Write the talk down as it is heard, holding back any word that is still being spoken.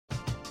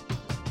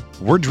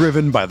We're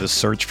driven by the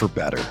search for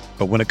better.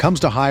 But when it comes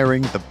to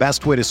hiring, the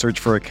best way to search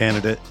for a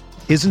candidate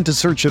isn't to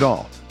search at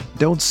all.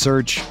 Don't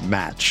search,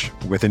 match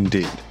with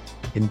Indeed.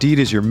 Indeed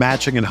is your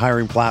matching and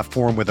hiring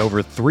platform with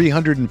over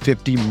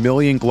 350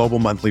 million global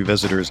monthly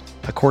visitors,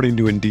 according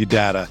to Indeed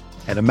data,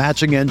 and a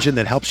matching engine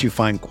that helps you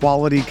find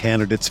quality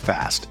candidates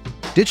fast.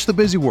 Ditch the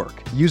busy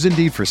work. Use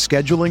Indeed for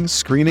scheduling,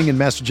 screening, and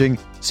messaging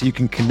so you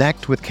can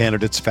connect with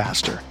candidates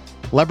faster.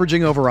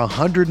 Leveraging over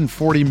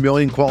 140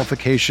 million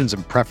qualifications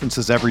and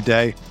preferences every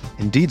day,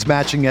 Indeed's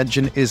matching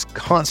engine is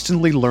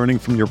constantly learning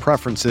from your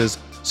preferences,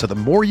 so the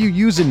more you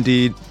use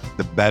Indeed,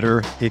 the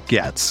better it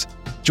gets.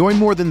 Join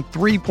more than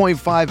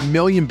 3.5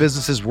 million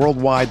businesses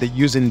worldwide that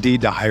use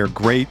Indeed to hire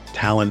great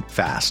talent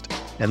fast.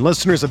 And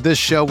listeners of this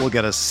show will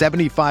get a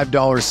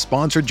 $75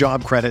 sponsored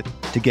job credit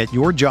to get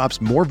your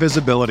jobs more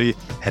visibility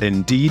at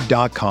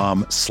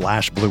Indeed.com/Blue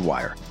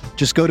Wire.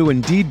 Just go to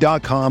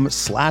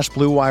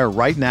Indeed.com/Blue Wire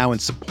right now and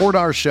support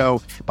our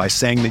show by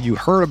saying that you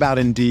heard about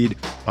Indeed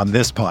on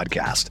this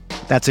podcast.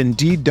 That's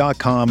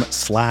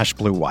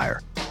Indeed.com/Blue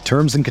Wire.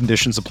 Terms and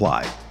conditions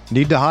apply.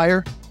 Need to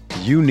hire?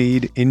 You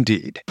need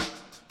Indeed.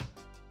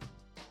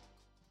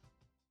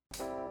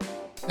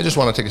 I just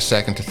want to take a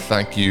second to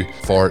thank you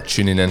for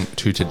tuning in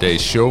to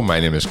today's show. My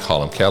name is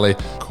Colin Kelly,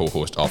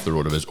 co-host of the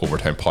RotoViz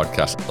Overtime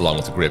podcast, along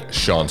with the great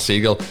Sean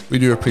Siegel. We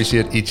do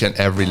appreciate each and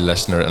every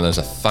listener, and as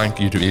a thank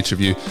you to each of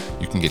you,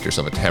 you can get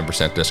yourself a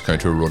 10% discount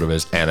to a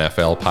RotoViz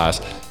NFL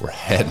pass. We're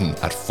heading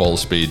at full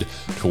speed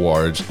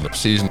towards the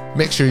season.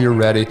 Make sure you're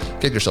ready.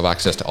 Get yourself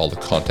access to all the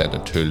content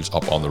and tools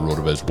up on the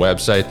RotoViz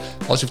website.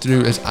 All you have to do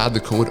is add the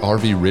code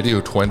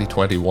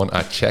RVRadio2021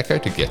 at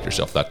checkout to get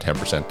yourself that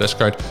 10%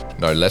 discount.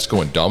 Now let's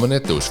go and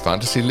dominate those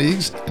fantasy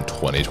leagues in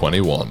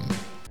 2021.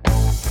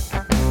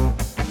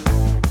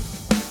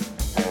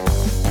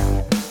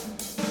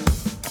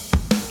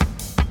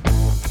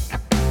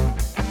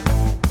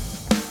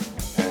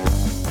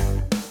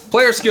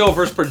 Player skill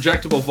versus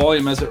projectable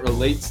volume as it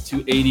relates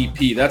to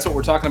ADP. That's what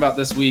we're talking about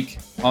this week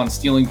on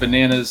Stealing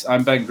Bananas.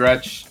 I'm Ben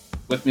Gretsch.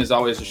 With me, as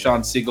always, is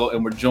Sean Siegel,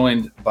 and we're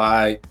joined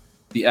by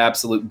the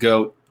absolute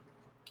GOAT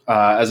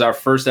as our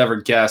first ever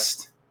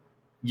guest.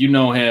 You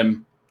know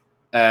him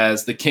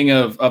as the king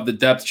of the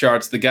depth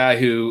charts, the guy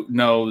who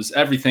knows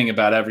everything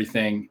about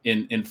everything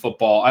in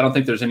football. I don't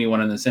think there's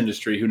anyone in this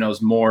industry who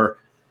knows more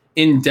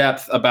in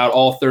depth about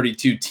all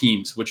 32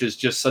 teams, which is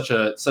just such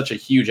a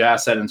huge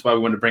asset, and that's why we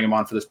wanted to bring him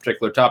on for this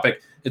particular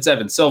topic. It's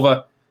Evan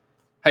Silva.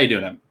 How you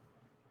doing, Evan?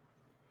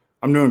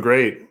 I'm doing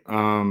great,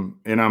 and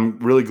I'm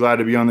really glad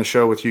to be on the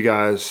show with you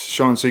guys.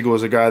 Sean Siegel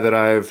is a guy that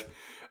I've,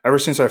 ever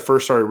since I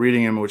first started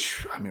reading him,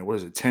 which,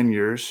 10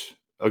 years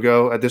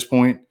ago at this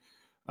point,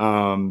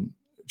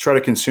 try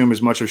to consume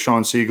as much of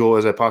Sean Siegel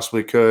as I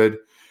possibly could.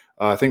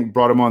 I think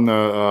brought him on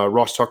the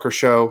Ross Tucker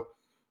show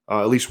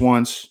at least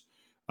once.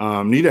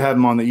 Need to have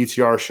him on the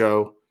ETR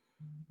show.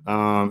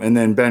 And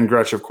then Ben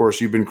Gretsch, of course,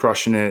 you've been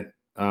crushing it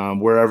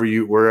wherever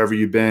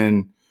you've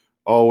been.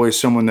 Always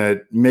someone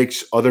that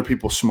makes other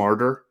people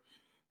smarter.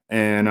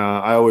 And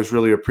I always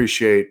really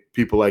appreciate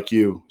people like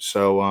you.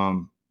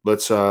 So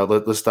let's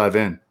dive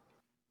in.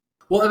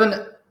 Well,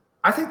 Evan,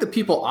 I think that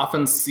people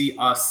often see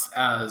us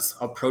as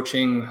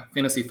approaching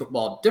fantasy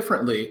football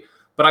differently,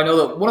 but I know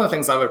that one of the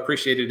things I've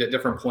appreciated at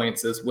different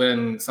points is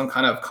when some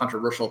kind of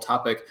controversial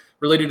topic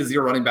related to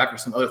zero running back or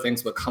some other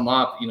things would come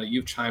up,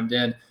 you've chimed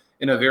in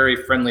a very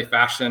friendly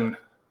fashion.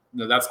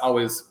 That's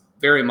always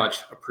very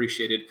much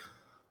appreciated.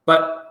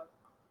 But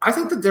I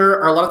think that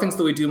there are a lot of things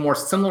that we do more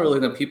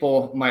similarly than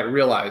people might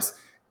realize.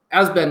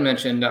 As Ben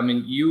mentioned,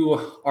 you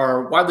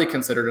are widely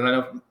considered, and I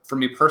know for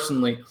me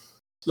personally,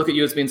 look at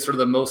you as being sort of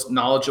the most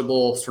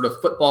knowledgeable sort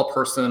of football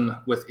person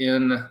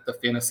within the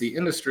fantasy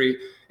industry.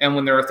 And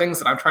when there are things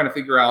that I'm trying to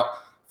figure out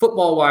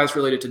football-wise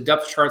related to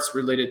depth charts,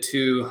 related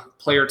to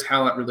player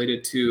talent,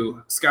 related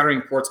to scouting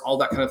reports, all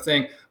that kind of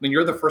thing,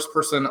 you're the first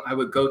person I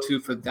would go to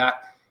for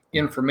that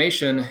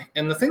information.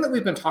 And the thing that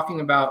we've been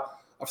talking about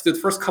through the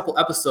first couple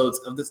episodes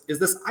of this is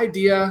this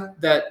idea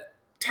that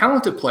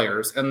talented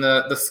players and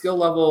the skill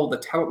level, the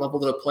talent level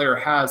that a player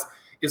has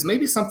is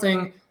maybe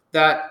something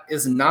that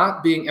is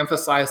not being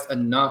emphasized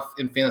enough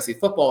in fantasy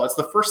football. It's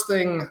the first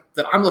thing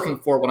that I'm looking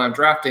for when I'm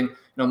drafting,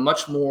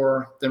 much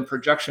more than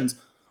projections.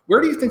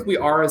 Where do you think we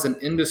are as an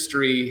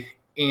industry,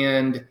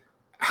 and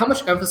how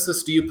much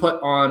emphasis do you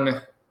put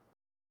on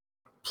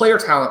player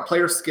talent,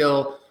 player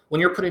skill when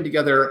you're putting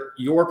together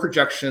your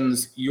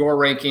projections, your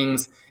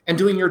rankings, and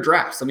doing your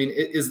drafts?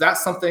 Is that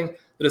something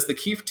that is the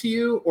key to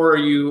you, or are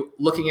you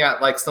looking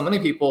at, like so many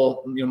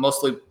people,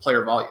 mostly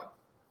player volume?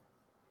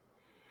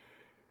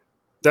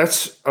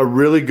 That's a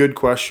really good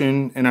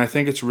question, and I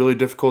think it's really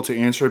difficult to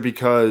answer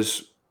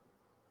because,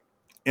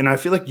 and I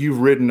feel like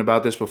you've written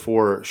about this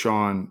before,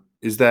 Sean,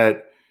 is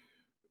that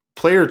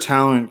player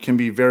talent can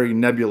be very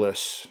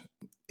nebulous.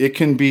 It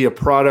can be a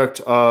product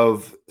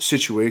of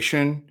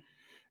situation.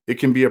 It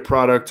can be a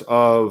product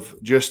of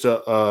just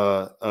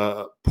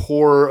a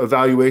poor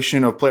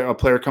evaluation of a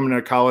player coming out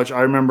of college.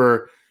 I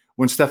remember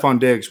when Stephon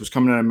Diggs was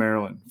coming out of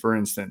Maryland, for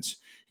instance.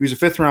 He was a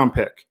fifth-round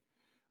pick.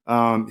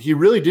 He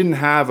really didn't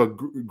have a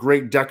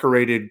great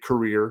decorated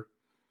career.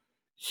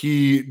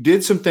 he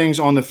did some things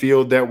on the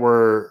field that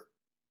were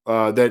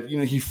that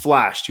he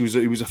flashed. He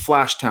was a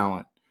flash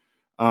talent.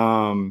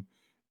 But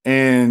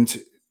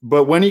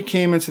when he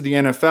came into the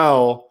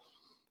NFL,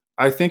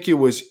 I think it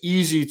was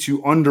easy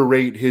to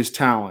underrate his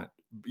talent,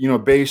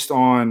 based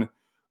on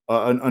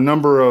a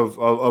number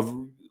of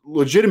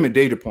legitimate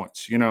data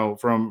points,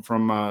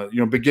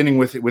 from beginning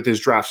with his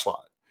draft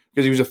slot,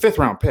 because he was a 5th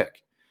round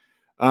pick.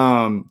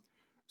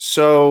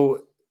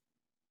 So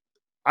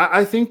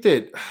I think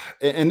that,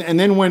 and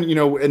then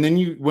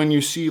when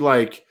you see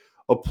like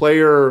a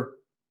player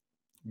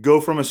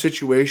go from a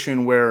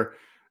situation where,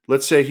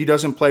 let's say, he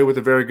doesn't play with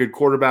a very good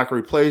quarterback, or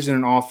he plays in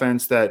an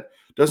offense that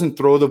doesn't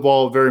throw the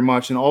ball very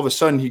much, and all of a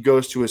sudden he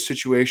goes to a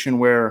situation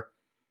where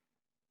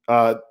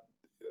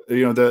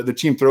the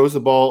team throws the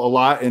ball a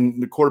lot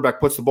and the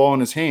quarterback puts the ball in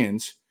his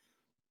hands,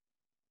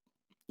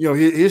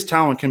 his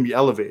talent can be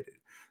elevated.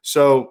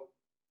 So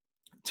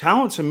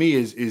talent to me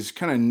is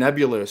kind of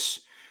nebulous.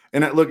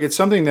 And look, it's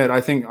something that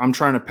I think I'm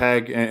trying to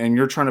peg, and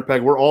you're trying to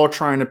peg. We're all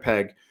trying to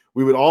peg.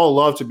 We would all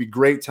love to be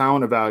great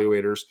talent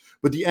evaluators,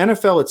 but the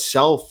NFL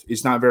itself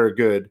is not very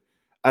good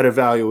at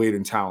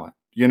evaluating talent.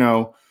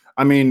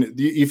 I mean,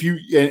 if you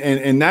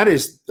and that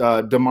is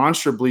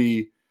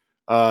demonstrably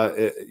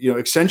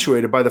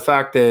accentuated by the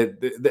fact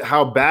that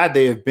how bad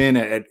they have been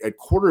at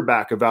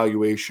quarterback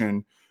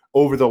evaluation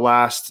over the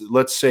last,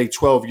 let's say,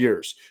 12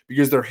 years,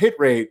 because their hit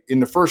rate in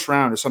the first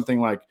round is something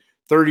like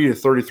 30 to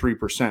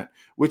 33%,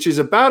 which is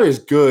about as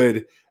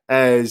good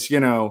as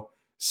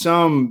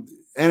some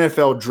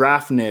NFL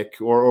draftnik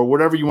or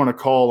whatever you want to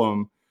call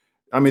them.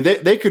 I mean,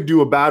 they could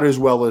do about as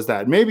well as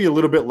that, maybe a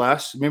little bit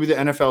less. Maybe the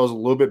NFL is a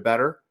little bit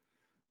better,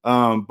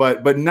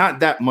 but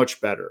not that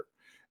much better.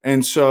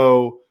 And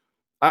so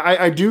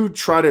I do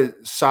tend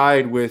to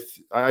side with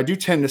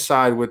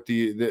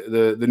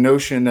the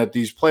notion that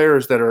these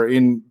players that are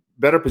in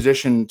better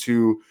position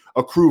to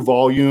accrue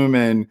volume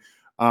and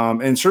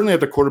certainly at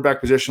the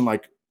quarterback position,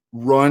 like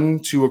run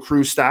to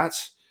accrue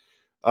stats,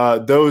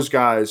 those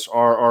guys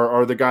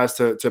are the guys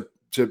to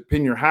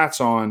pin your hats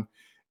on,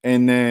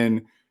 and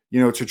then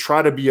to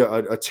try to be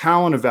a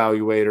talent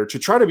evaluator, to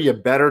try to be a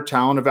better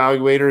talent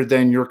evaluator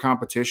than your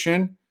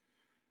competition.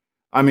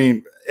 I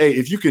mean, hey,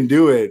 if you can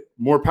do it,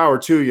 more power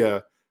to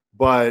you.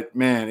 But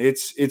man,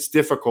 it's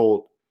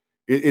difficult.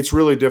 It's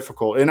really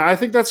difficult, and I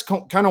think that's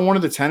kind of one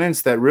of the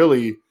tenets that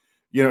really,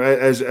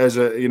 as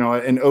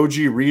an OG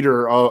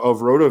reader of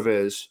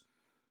RotoViz,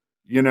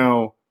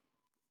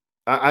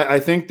 I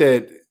think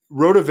that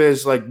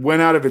RotoViz like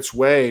went out of its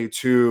way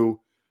to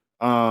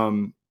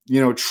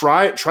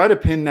try to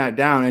pin that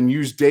down and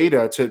use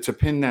data to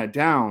pin that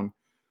down.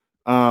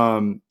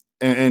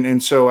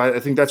 And so I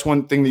think that's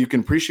one thing that you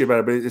can appreciate about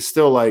it, but it's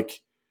still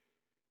like,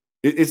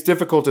 it's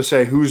difficult to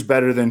say who's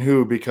better than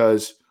who,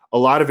 because a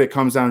lot of it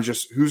comes down to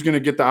just who's going to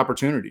get the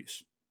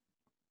opportunities.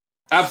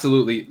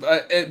 Absolutely.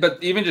 But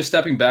even just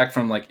stepping back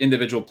from like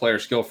individual player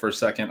skill for a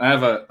second, I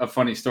have a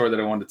funny story that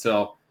I wanted to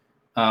tell,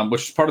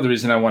 which is part of the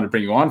reason I wanted to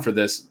bring you on for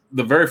this.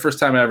 The very first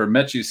time I ever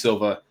met you,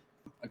 Silva,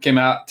 I came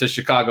out to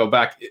Chicago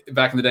back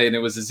in the day, and it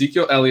was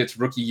Ezekiel Elliott's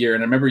rookie year.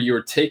 And I remember you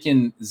were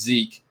taking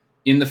Zeke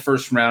in the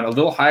first round, a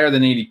little higher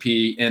than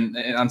ADP, and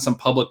on some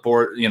public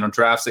board,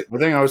 drafts. I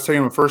think I was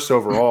taking him first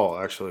overall,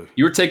 actually.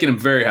 You were taking him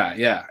very high,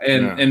 yeah.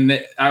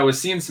 And I was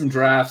seeing some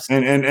drafts,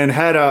 and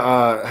had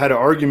an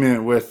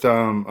argument with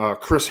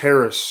Chris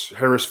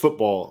Harris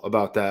Football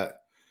about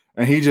that,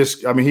 and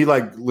he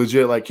like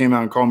legit like came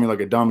out and called me like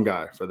a dumb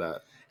guy for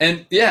that.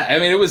 And yeah, I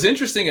mean, it was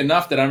interesting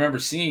enough that I remember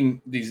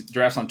seeing these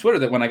drafts on Twitter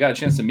that when I got a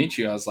chance to meet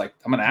you, I was like,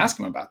 I'm going to ask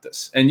him about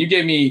this. And you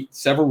gave me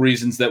several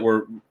reasons that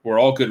were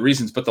all good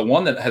reasons. But the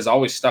one that has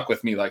always stuck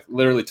with me, like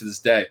literally to this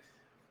day,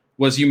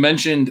 was you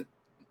mentioned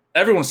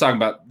everyone's talking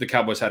about the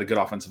Cowboys had a good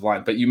offensive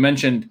line, but you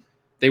mentioned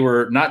they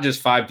were not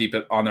just 5 deep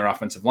on their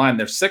offensive line.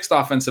 Their 6th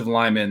offensive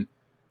lineman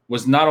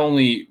was not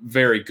only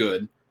very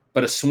good,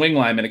 but a swing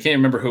lineman. I can't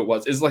remember who it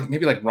was. It's like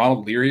maybe like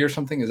Ronald Leary or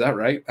something. Is that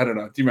right? I don't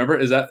know. Do you remember?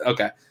 Is that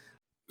okay?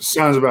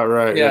 Sounds about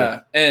right. Yeah.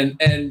 And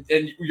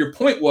your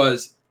point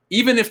was,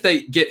 even if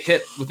they get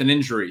hit with an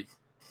injury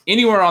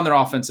anywhere on their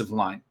offensive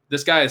line,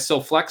 this guy is so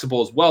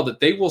flexible as well that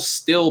they will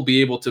still be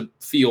able to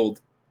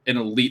field an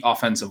elite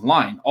offensive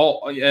line.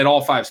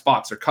 All 5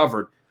 spots are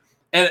covered.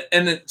 And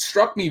it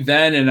struck me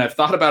then, and I've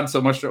thought about it so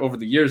much over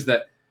the years,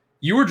 that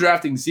you were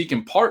drafting Zeke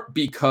in part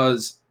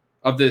because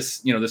of this,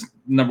 this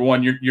number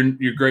one,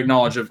 your great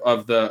knowledge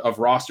of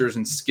rosters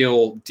and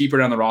skill deeper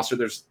down the roster.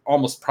 There's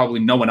almost probably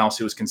no one else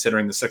who was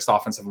considering the 6th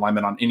offensive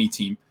lineman on any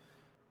team.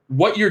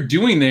 What you're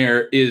doing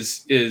there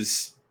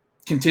is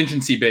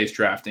contingency-based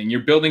drafting. You're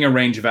building a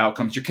range of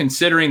outcomes. You're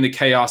considering the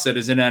chaos that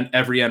is in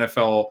every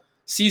NFL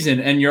season,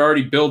 and you're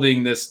already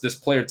building this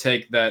player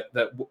take that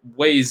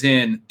weighs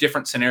in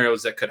different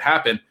scenarios that could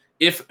happen.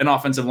 If an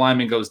offensive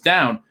lineman goes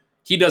down,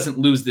 he doesn't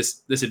lose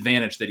this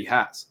advantage that he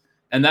has.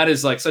 And that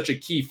is like such a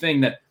key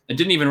thing that it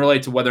didn't even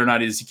relate to whether or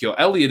not Ezekiel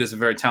Elliott is a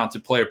very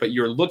talented player, but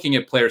you're looking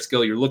at player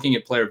skill, you're looking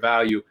at player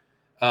value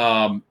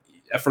for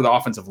the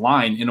offensive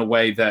line in a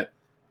way that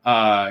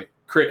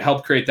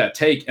helped create that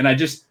take. And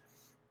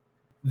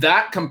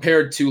that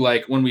compared to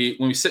like when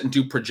we sit and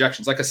do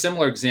projections, like a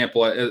similar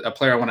example, a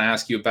player I want to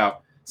ask you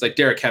about, it's like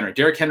Derrick Henry.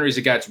 Derrick Henry is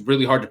a guy that's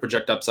really hard to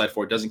project upside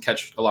for. Doesn't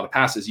catch a lot of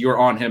passes. You were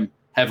on him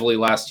heavily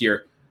last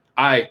year.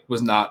 I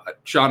was not.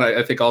 Sean,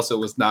 I think also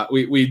was not.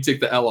 We took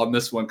the L on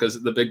this one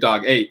because the big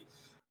dog ate.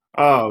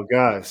 Oh,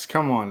 guys,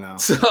 come on now.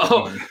 So,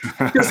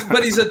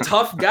 but he's a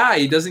tough guy.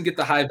 He doesn't get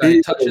the high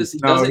value touches. He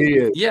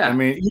is. Yeah. I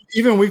mean,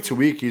 even week to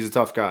week, he's a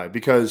tough guy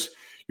because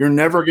you're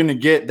never going to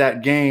get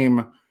that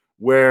game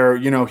where,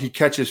 he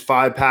catches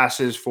 5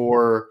 passes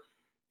for,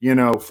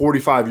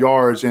 45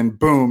 yards and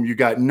boom, you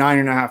got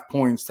 9.5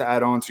 points to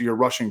add on to your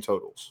rushing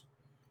totals.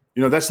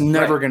 That's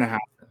never going to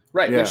happen.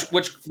 Right. Yeah.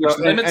 Which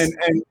limits.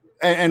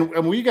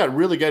 And we got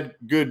really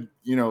good,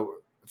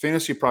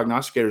 fantasy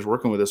prognosticators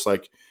working with us,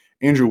 like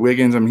Andrew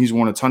Wiggins. I mean, he's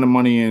won a ton of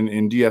money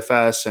in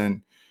DFS,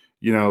 and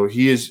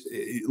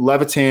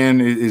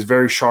Levitan is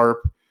very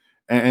sharp,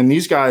 and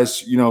these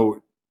guys,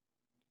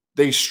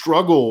 they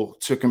struggle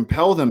to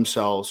compel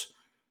themselves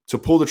to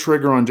pull the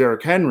trigger on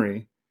Derrick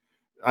Henry.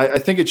 I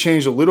think it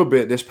changed a little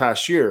bit this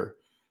past year,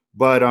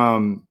 but I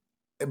mean,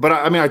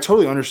 I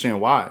totally understand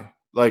why.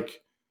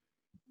 Like,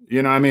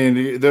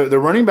 the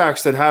running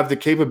backs that have the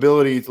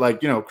capability,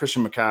 like,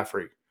 Christian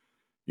McCaffrey,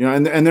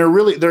 and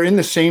they're in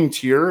the same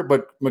tier,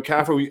 but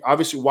McCaffrey,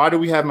 obviously, why do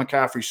we have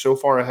McCaffrey so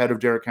far ahead of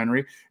Derrick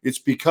Henry? It's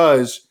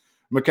because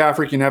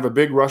McCaffrey can have a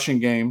big rushing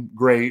game.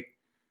 Great.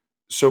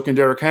 So can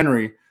Derrick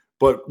Henry,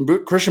 but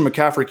Christian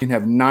McCaffrey can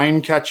have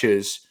 9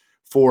 catches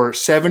for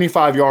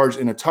 75 yards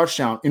and a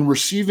touchdown in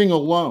receiving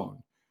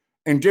alone.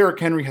 And Derrick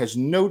Henry has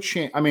no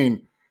chance. I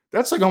mean,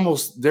 that's like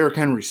almost Derrick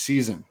Henry's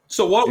season.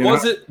 So what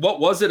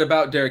was it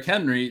about Derrick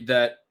Henry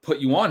that put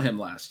you on him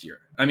last year?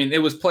 I mean,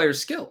 it was player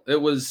skill.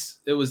 It was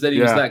that he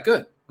was that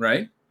good,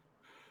 right?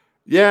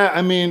 Yeah,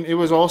 I mean, it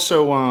was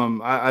also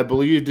I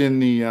believed in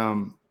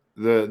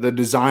the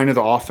design of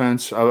the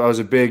offense. I was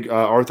a big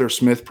Arthur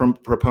Smith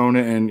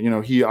proponent,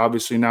 and he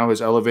obviously now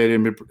has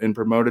elevated and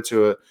promoted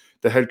to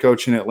the head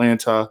coach in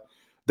Atlanta.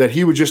 That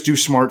he would just do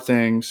smart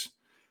things.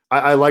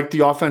 I like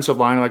the offensive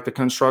line. I like the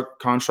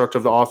construct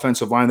of the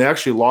offensive line. They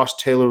actually lost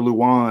Taylor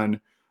Lewan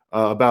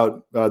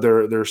about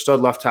their stud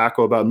left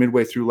tackle about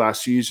midway through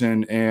last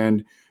season,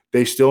 and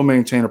they still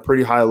maintain a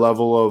pretty high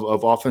level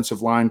of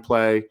offensive line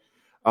play.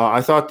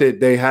 I thought that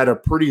they had a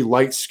pretty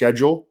light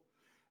schedule,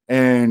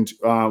 and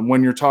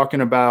when you're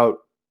talking about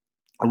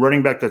a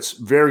running back that's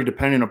very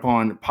dependent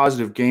upon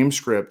positive game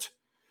script,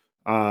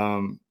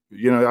 I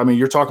mean,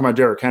 you're talking about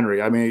Derrick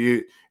Henry. I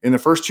mean, in the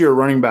first tier of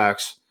running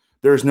backs,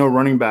 there's no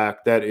running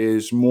back that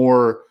is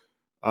more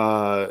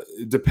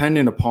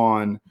dependent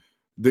upon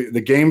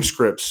the game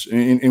scripts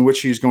in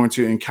which he's going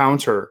to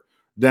encounter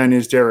than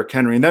is Derrick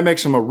Henry. And that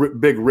makes him a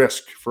big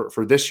risk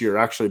for this year,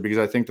 actually, because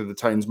I think that the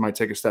Titans might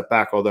take a step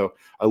back, although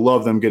I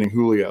love them getting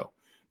Julio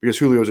because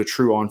Julio is a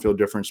true on-field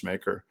difference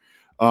maker.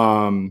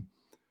 Yeah,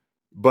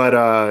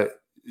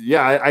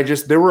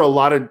 there were a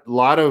lot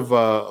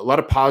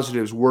of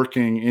positives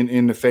working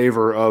in the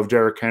favor of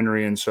Derrick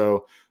Henry, and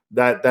so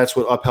that's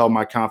what upheld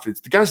my confidence.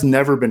 The guy's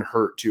never been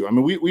hurt too. I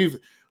mean,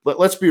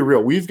 let's be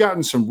real. We've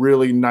gotten some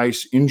really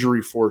nice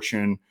injury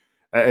fortune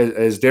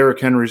as Derrick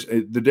Henry's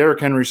the Derrick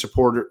Henry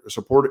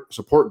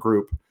support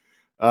group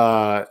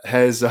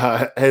has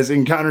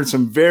encountered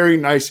some very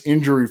nice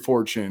injury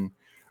fortune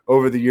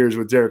over the years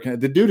with Derrick Henry.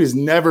 The dude has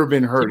never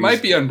been hurt. He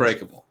might be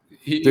unbreakable.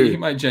 He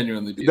might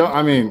genuinely be. No,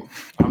 I mean,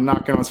 I'm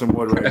knocking on some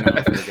wood right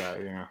now for the guy.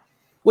 Yeah.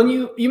 When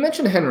you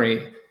mentioned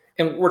Henry,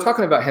 and we're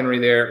talking about Henry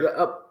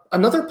there,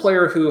 another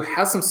player who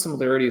has some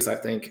similarities, I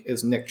think,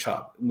 is Nick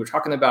Chubb. And we're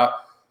talking about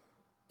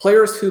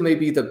players who may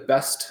be the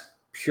best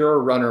pure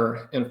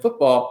runner in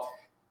football.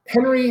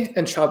 Henry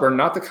and Chubb are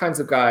not the kinds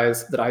of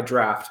guys that I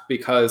draft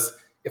because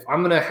if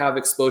I'm going to have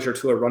exposure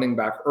to a running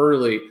back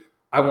early,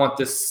 I want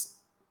this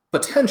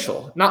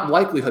potential, not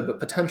likelihood, but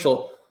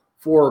potential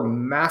for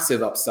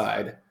massive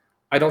upside.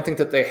 I don't think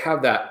that they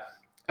have that.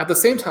 At the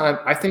same time,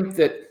 I think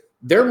that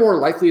they're more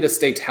likely to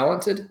stay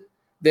talented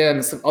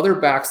than some other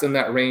backs in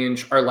that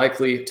range are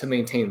likely to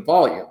maintain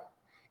volume.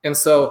 And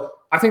so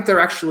I think they're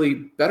actually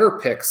better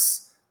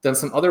picks than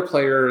some other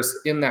players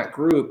in that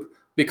group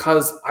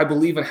because I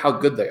believe in how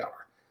good they are.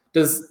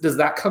 Does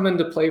that come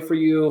into play for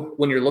you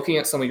when you're looking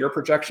at some of your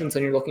projections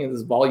and you're looking at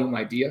this volume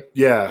idea?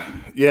 Yeah.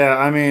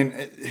 I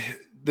mean,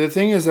 the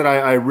thing is that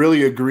I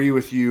really agree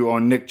with you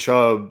on Nick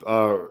Chubb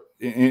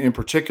in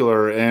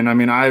particular. And I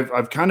mean,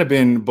 I've kind of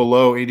been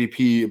below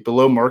ADP,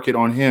 below market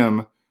on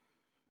him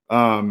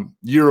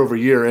year over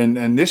year.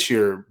 And this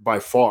year by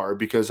far,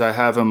 because I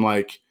have him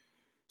like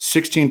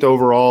 16th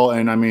overall.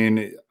 And I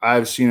mean,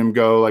 I've seen him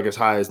go like as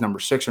high as number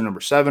 6 or number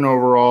 7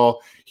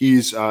 overall.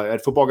 He's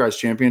at Football Guys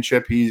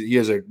Championship. He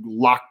has a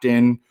locked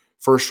in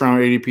first round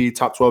ADP,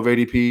 top 12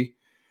 ADP.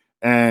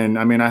 And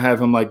I mean, I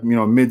have him like,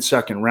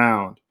 mid-second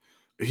round.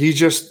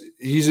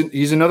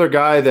 He's another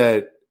guy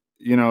that,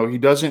 he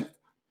doesn't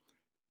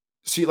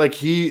see like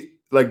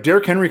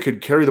Derrick Henry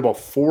could carry the ball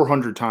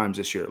 400 times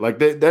this year. Like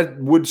that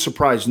would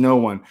surprise no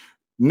one.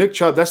 Nick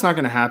Chubb, that's not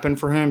going to happen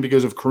for him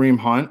because of Kareem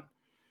Hunt.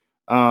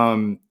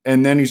 And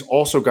then he's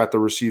also got the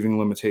receiving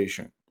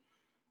limitation.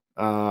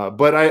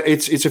 But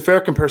it's a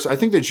fair comparison. I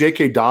think that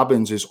J.K.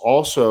 Dobbins is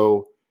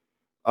also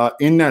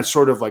in that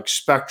sort of like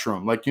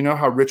spectrum. Like, you know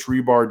how Rich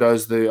Rebar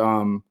does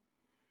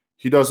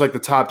he does like the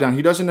top down.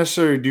 He doesn't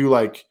necessarily do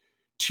like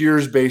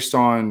tiers based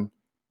on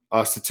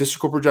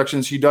statistical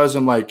projections. He does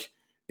them like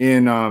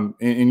in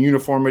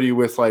uniformity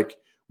with like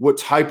what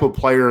type of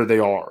player they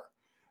are.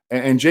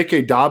 And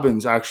J.K.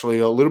 Dobbins actually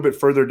a little bit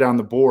further down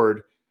the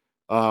board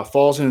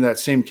falls into that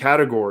same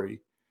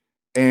category.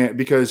 And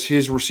because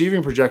his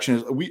receiving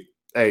projection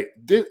is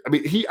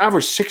he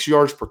averaged 6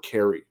 yards per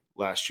carry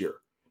last year,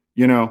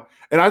 you know,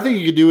 and I think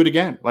he could do it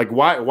again. Like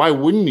why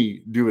wouldn't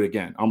he do it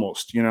again?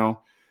 Almost, you know.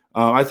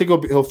 I think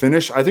he'll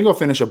finish. I think he'll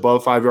finish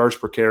above 5 yards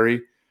per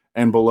carry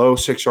and below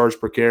 6 yards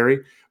per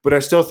carry. But I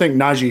still think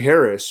Najee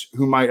Harris,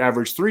 who might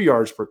average 3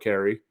 yards per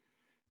carry,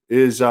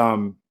 is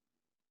a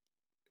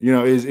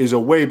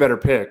way better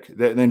pick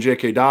than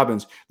J.K.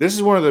 Dobbins. This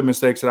is one of the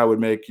mistakes that I would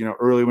make, you know,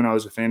 early when I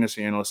was a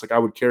fantasy analyst. Like I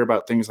would care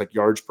about things like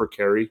yards per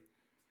carry,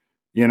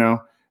 you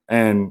know,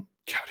 and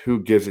God,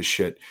 who gives a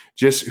shit?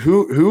 Just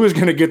who is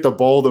going to get the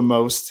ball the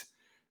most,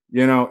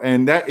 you know?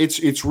 And that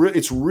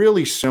it's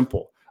really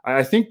simple.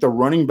 I think the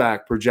running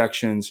back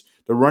projections,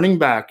 the running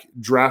back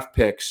draft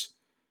picks,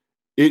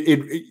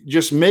 it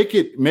just make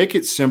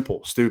it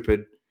simple,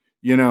 stupid,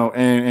 you know.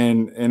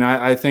 And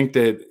I think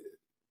that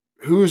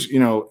who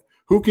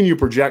can you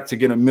project to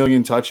get 1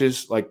 million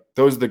touches? Like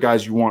those are the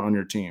guys you want on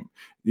your team.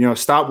 You know,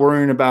 stop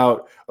worrying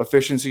about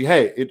efficiency.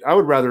 Hey, I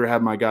would rather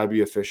have my guy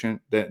be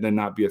efficient than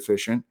not be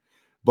efficient.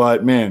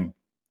 But man,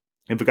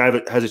 if a guy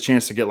has a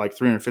chance to get like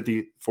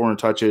 350, 400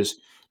 touches,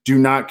 do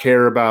not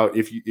care about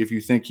if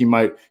you think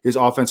his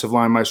offensive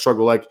line might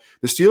struggle. Like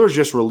the Steelers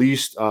just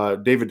released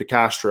David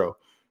DeCastro,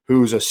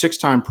 who's a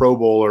 6-time Pro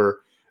Bowler.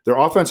 Their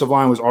offensive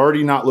line was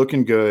already not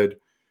looking good.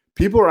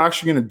 People are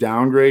actually going to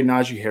downgrade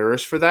Najee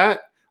Harris for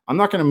that. I'm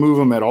not going to move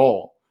him at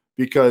all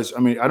because, I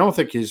mean, I don't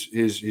think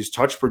his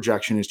touch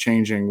projection is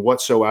changing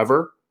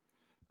whatsoever.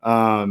 He's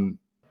going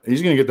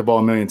to get the ball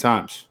 1 million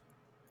times.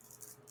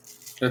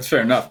 That's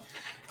fair enough.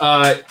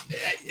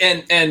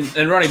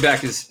 And running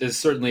back is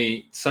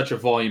certainly such a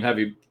volume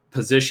heavy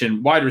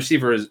position. Wide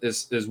receiver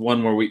is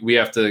one where we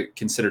have to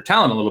consider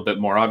talent a little bit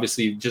more.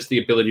 Obviously, just the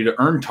ability to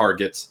earn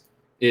targets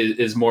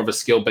is more of a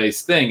skill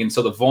based thing, and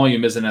so the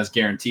volume isn't as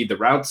guaranteed. The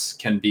routes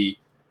can be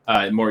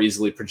more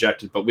easily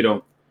projected, but we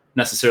don't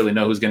necessarily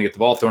know who's going to get the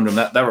ball thrown to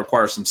them. That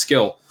requires some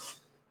skill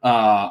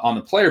on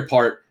the player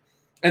part.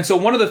 And so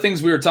one of the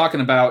things we were talking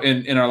about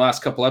in our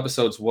last couple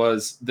episodes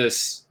was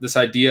this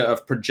idea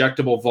of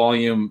projectable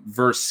volume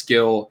versus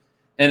skill.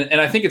 And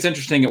I think it's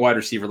interesting at wide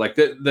receiver. Like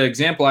the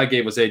example I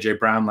gave was A.J.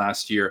 Brown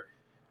last year.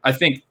 I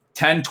think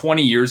 10,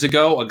 20 years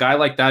ago, a guy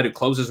like that who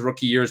closed his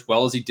rookie year as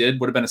well as he did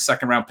would have been a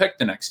second-round pick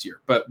the next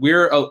year. But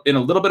we're in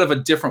a little bit of a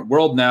different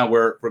world now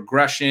where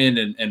regression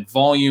and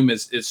volume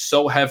is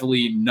so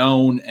heavily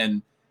known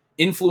and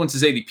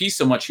influences ADP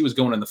so much he was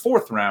going in the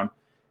 4th round.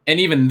 And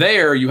even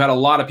there, you had a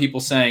lot of people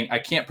saying, I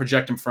can't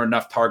project him for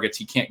enough targets.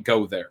 He can't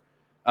go there.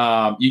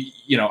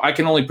 I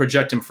can only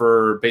project him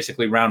for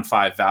basically round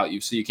 5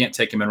 value. So you can't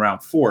take him in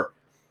round 4.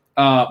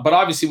 But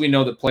obviously we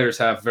know that players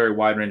have very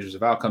wide ranges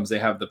of outcomes. They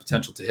have the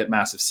potential to hit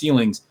massive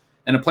ceilings.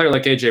 And a player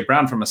like A.J.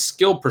 Brown, from a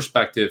skill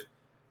perspective,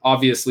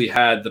 obviously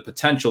had the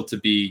potential to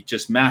be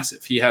just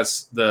massive. He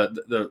has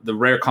the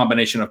rare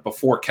combination of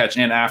before catch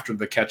and after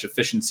the catch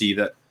efficiency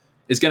that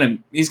he's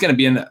going to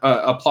be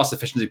a plus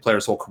efficiency player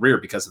his whole career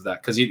because of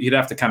that, because he'd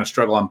have to kind of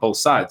struggle on both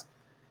sides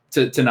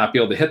to not be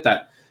able to hit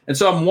that. And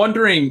so I'm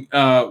wondering,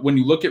 when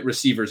you look at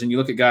receivers and you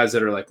look at guys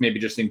that are like maybe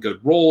just in good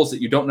roles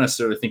that you don't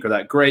necessarily think are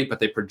that great, but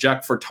they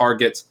project for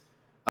targets.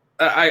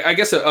 I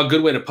guess a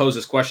good way to pose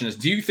this question is,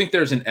 do you think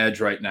there's an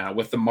edge right now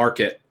with the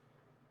market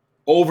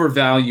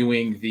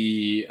overvaluing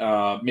the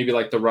maybe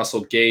like the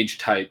Russell Gage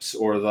types,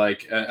 or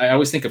like I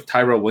always think of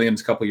Tyrell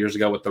Williams a couple of years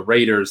ago with the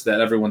Raiders,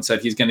 that everyone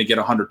said he's going to get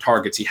 100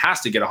 targets. He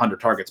has to get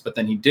 100 targets, but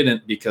then he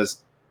didn't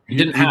because he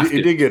didn't have to.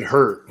 He did get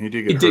hurt. He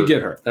did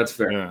get hurt. That's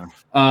fair. Yeah.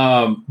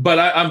 But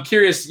I'm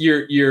curious.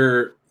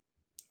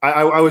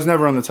 I was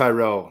never on the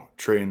Tyrell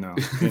train though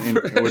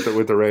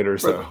with the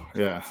Raiders though.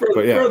 Yeah. For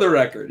the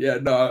record, yeah.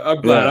 No,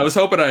 I'm glad. Yeah. I was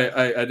hoping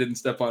I didn't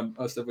step on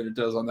your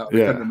toes on that one.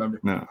 Yeah. I couldn't remember.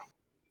 No.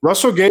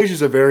 Russell Gage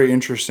is a very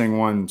interesting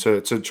one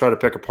to try to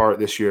pick apart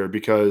this year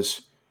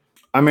because,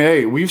 I mean,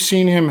 hey, we've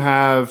seen him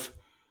have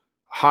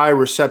high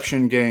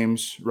reception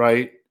games,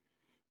 right?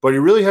 But he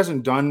really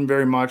hasn't done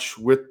very much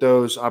with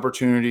those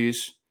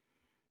opportunities.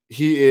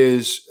 He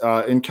is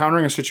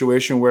encountering a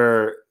situation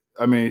where,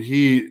 I mean,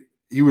 he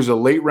was a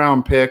late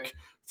round pick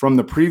from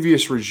the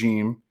previous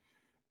regime,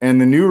 and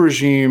the new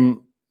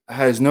regime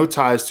has no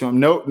ties to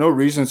him, no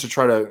reasons to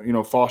try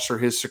to, foster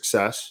his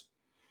success.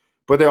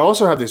 But they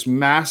also have this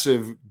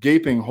massive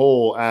gaping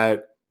hole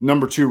at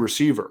number 2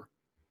 receiver.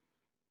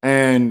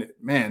 And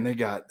man, they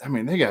got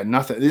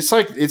nothing.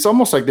 It's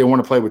almost like they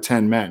want to play with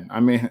 10 men.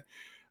 I mean,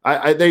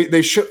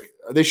 they should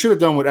have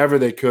done whatever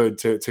they could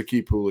to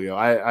keep Julio.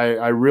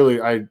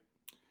 It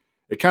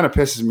kind of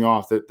pisses me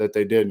off that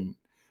they didn't.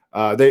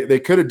 They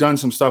could have done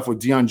some stuff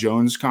with Deion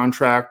Jones'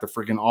 contract, the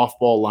freaking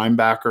off-ball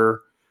linebacker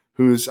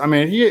who's, I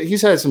mean,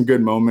 he's had some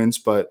good moments,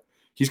 but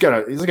he's got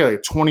a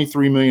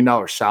 $23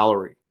 million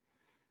salary.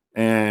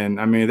 And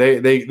I mean,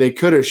 they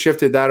could have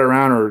shifted that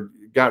around or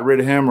got rid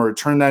of him or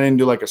turned that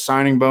into like a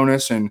signing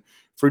bonus and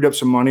freed up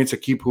some money to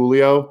keep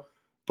Julio.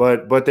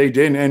 But they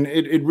didn't. And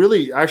it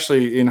really,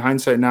 actually, in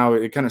hindsight now,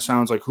 it kind of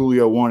sounds like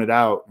Julio wanted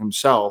out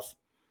himself.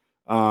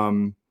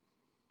 Again,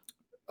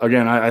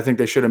 I think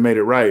they should have made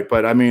it right.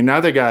 But I mean, now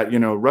they got,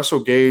 Russell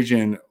Gage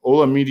and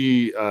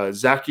Olamide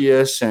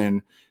Zaccheaus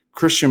and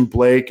Christian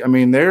Blake. I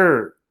mean,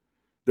 they're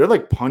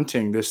like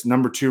punting this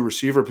number 2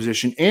 receiver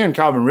position. And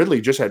Calvin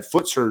Ridley just had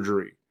foot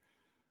surgery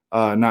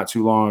not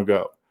too long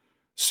ago.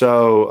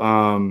 So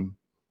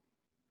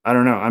I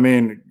don't know. I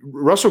mean,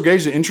 Russell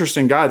Gage is an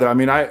interesting guy, though. I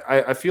mean,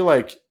 I feel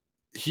like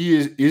he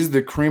is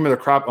the cream of the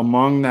crop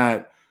among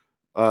that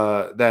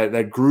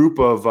group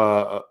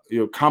of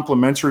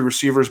complementary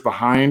receivers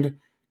behind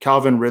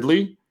Calvin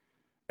Ridley.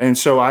 And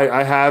so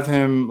I have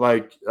him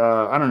like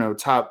I don't know,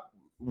 top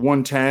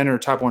 110 or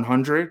top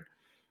 100.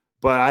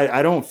 But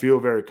I don't feel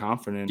very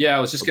confident. Yeah, I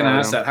was just going to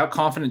ask that. How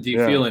confident do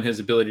you feel in his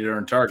ability to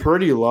earn targets?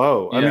 Pretty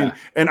low. Yeah. I mean,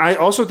 and I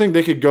also think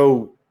they could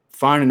go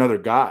find another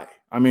guy.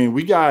 I mean,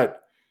 we got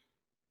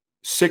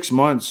 6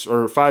 months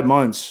or 5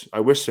 months. I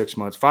wish 6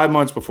 months. 5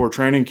 months before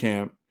training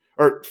camp,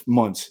 or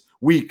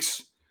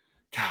weeks.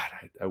 God,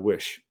 I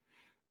wish.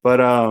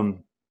 But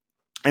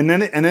and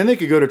then they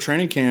could go to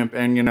training camp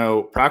and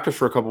practice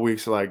for a couple of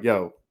weeks. Like,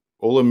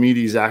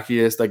 Olamide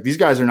Zaccheaus, like these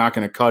guys are not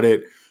going to cut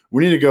it.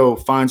 We need to go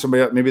find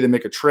somebody else. Maybe they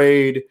make a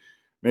trade.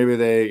 Maybe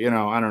they,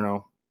 I don't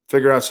know,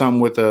 figure out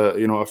something with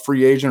a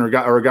free agent or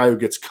a guy who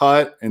gets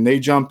cut and they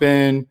jump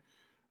in.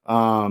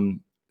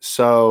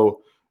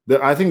 So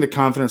I think the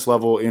confidence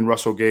level in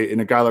Russell Gage, in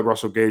a guy like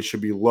Russell Gage,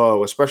 should be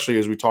low, especially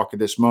as we talk at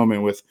this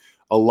moment with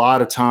a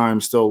lot of time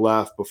still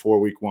left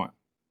before week 1.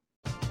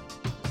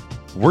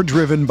 We're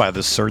driven by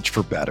the search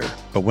for better.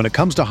 But when it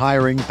comes to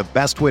hiring, the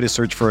best way to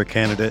search for a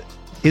candidate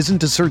isn't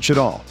to search at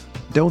all.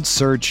 Don't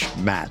search,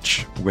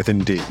 match with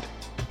Indeed.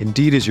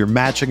 Indeed is your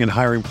matching and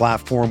hiring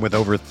platform with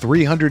over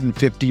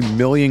 350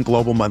 million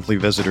global monthly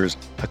visitors,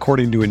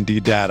 according to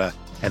Indeed data,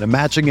 and a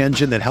matching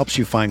engine that helps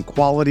you find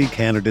quality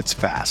candidates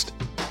fast.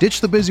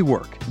 Ditch the busy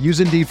work. Use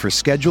Indeed for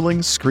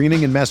scheduling,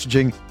 screening, and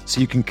messaging so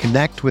you can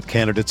connect with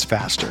candidates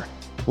faster.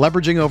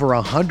 Leveraging over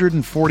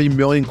 140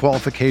 million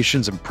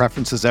qualifications and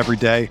preferences every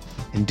day,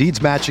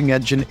 Indeed's matching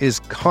engine is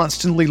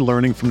constantly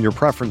learning from your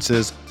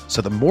preferences,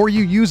 so the more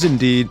you use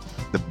Indeed,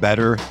 the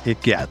better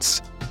it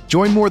gets.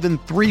 Join more than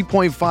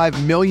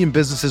 3.5 million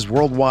businesses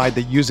worldwide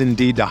that use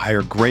Indeed to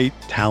hire great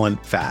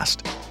talent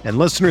fast. And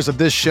listeners of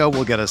this show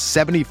will get a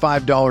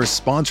 $75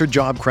 sponsored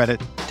job credit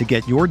to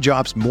get your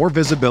jobs more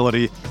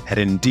visibility at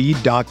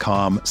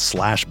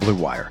Indeed.com/Blue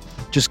Wire.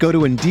 Just go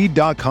to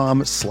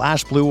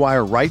Indeed.com/Blue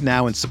Wire right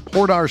now and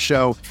support our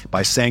show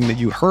by saying that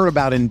you heard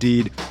about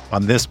Indeed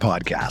on this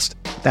podcast.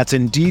 That's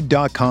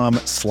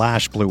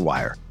Indeed.com/Blue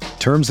Wire.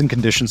 Terms and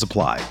conditions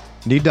apply.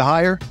 Need to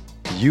hire?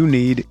 You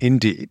need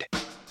Indeed.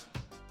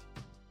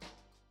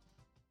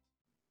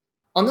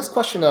 On this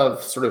question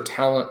of sort of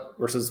talent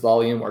versus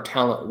volume or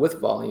talent with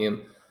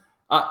volume,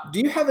 do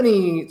you have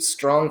any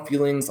strong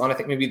feelings on, I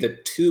think, maybe the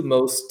 2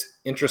 most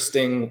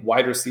interesting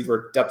wide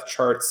receiver depth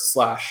charts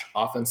 /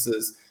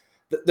 offenses?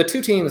 The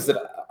 2 teams that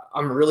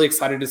I'm really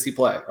excited to see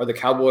play are the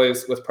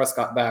Cowboys with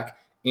Prescott back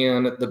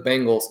and the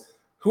Bengals.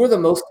 Who are the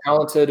most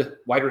talented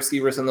wide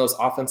receivers in those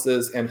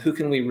offenses, and who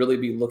can we really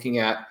be looking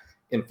at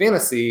in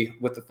fantasy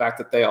with the fact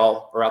that they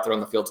all are out there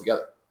on the field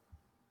together?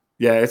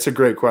 Yeah, it's a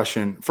great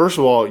question. First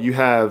of all, you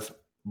have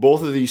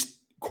both of these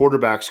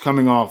quarterbacks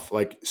coming off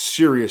like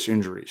serious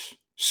injuries.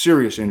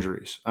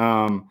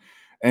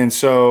 And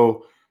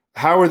so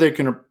how are they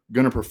going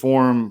to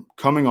perform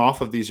coming off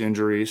of these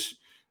injuries?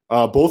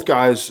 Both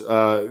guys,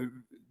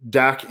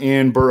 Dak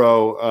and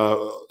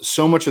Burrow,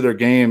 so much of their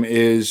game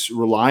is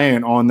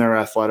reliant on their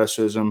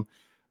athleticism.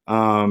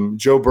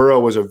 Joe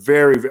Burrow was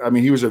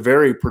he was a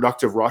very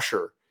productive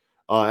rusher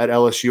at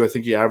LSU. I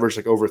think he averaged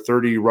like over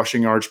 30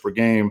 rushing yards per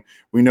game.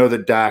 We know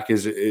that Dak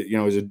is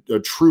a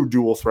true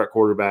dual threat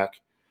quarterback.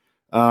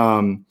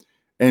 And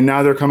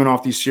now they're coming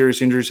off these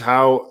serious injuries.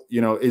 How,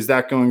 is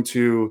that going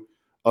to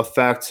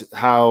affect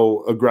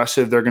how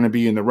aggressive they're going to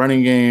be in the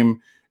running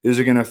game? Is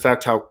it going to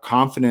affect how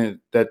confident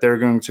that they're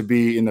going to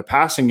be in the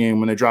passing game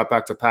when they drop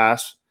back to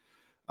pass?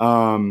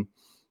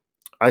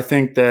 I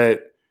think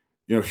that,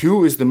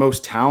 who is the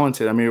most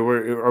talented? I mean,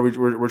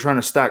 we're trying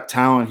to stack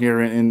talent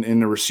here in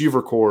the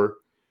receiver core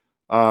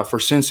for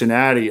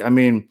Cincinnati. I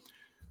mean,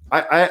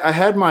 I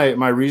had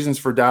my reasons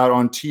for doubt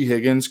on T.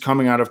 Higgins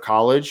coming out of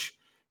college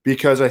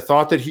because I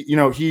thought that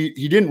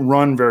he didn't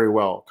run very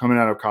well coming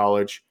out of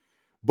college,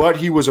 but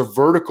he was a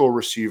vertical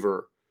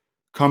receiver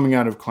coming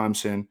out of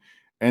Clemson.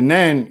 And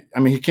then, I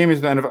mean, he came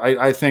into the NFL.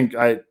 I think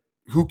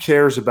who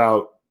cares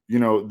about,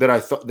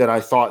 that I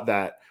thought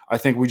that. I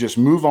think we just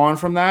move on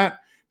from that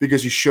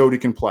because he showed he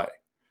can play.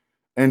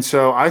 And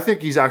so I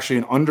think he's actually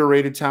an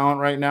underrated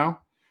talent right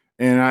now.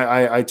 And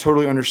I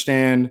totally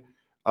understand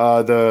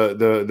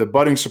the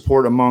budding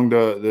support among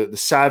the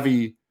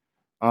savvy,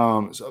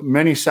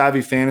 many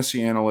savvy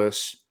fantasy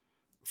analysts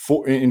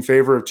in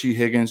favor of T.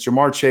 Higgins.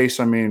 Jamar Chase,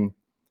 I mean,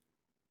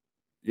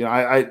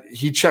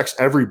 he checks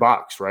every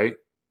box, right?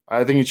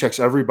 I think he checks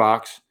every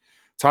box.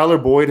 Tyler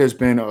Boyd has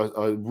been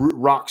a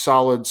rock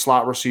solid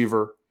slot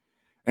receiver,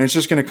 and it's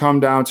just going to come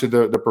down to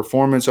the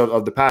performance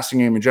of the passing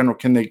game in general.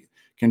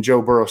 Can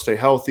Joe Burrow stay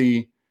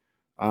healthy?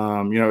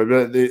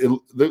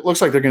 It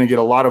looks like they're going to get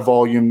a lot of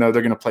volume, though.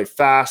 They're going to play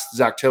fast.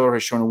 Zach Taylor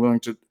has shown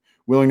a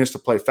willingness to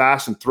play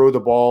fast and throw the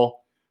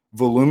ball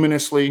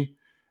voluminously.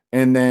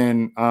 And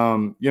then,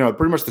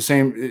 pretty much the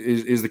same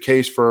is the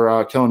case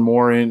for Kellen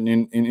Moore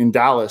in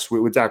Dallas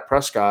with Dak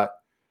Prescott.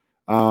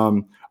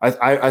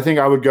 I think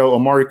I would go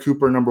Amari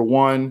Cooper number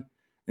one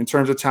in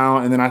terms of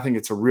talent, and then I think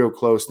it's a real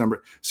close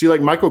number. See,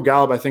 like Michael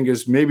Gallup, I think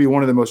is maybe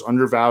one of the most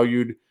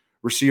undervalued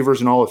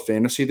receivers in all of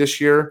fantasy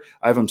this year.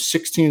 I have him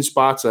 16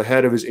 spots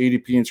ahead of his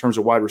ADP in terms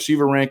of wide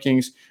receiver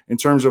rankings. In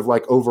terms of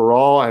like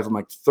overall, I have him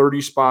like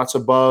 30 spots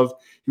above.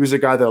 He was a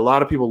guy that a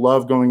lot of people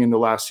loved going into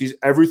last season.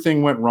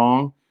 Everything went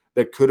wrong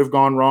that could have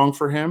gone wrong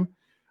for him.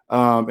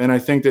 And I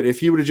think that if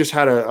he would have just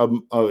had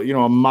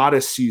a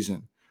modest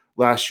season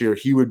last year,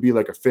 he would be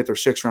like a 5th or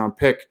 6th round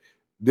pick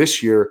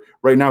this year.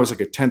 Right now, it's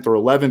like a 10th or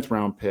 11th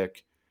round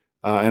pick.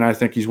 And I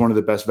think he's one of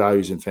the best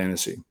values in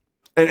fantasy.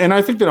 And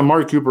I think that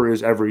Amari Cooper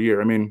is every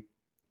year. I mean,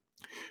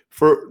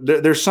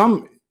 there's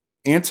some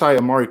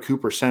anti-Amari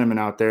Cooper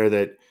sentiment out there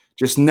that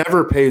just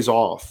never pays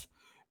off.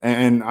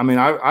 And I mean,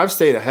 I've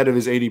stayed ahead of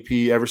his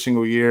ADP every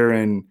single year,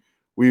 and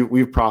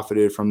we've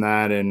profited from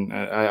that. And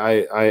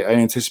I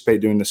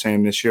anticipate doing the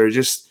same this year.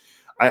 Just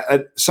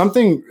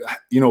something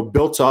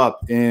built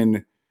up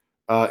in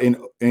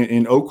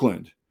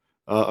Oakland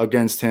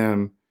against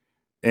him,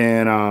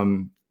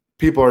 and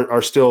people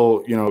are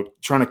still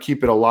trying to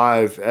keep it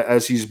alive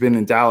as he's been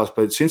in Dallas.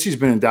 But since he's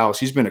been in Dallas,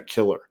 he's been a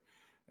killer.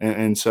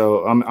 And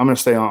so I'm going to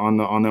stay on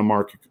the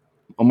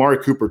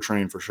Amari Cooper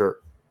train for sure.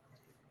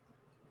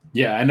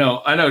 Yeah, I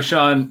know.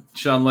 Sean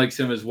likes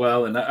him as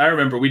well, and I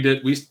remember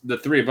the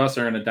three of us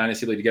are in a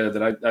dynasty league together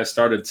that I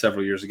started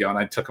several years ago, and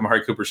I took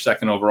Amari Cooper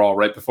second overall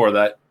right before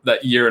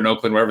that year in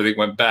Oakland where everything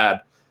went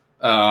bad.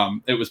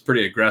 It was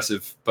pretty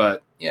aggressive,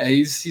 but yeah,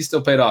 he's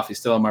still paid off. He's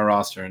still on my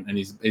roster, and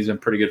he's been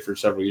pretty good for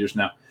several years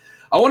now.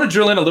 I want to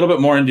drill in a little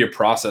bit more into your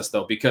process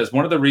though, because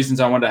one of the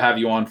reasons I wanted to have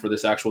you on for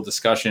this actual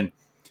discussion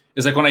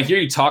is like when I hear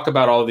you talk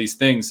about all of these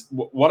things,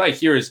 what I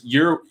hear is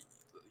your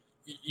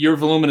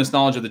voluminous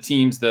knowledge of the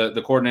teams, the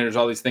coordinators,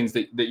 all these things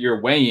that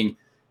you're weighing.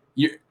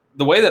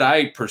 The way that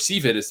I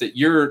perceive it is that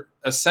you're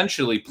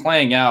essentially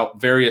playing out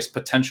various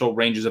potential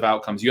ranges of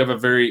outcomes. You have a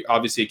very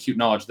obviously acute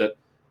knowledge that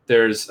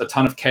there's a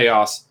ton of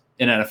chaos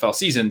in NFL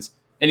seasons.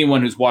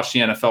 Anyone who's watched the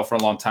NFL for a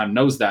long time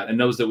knows that, and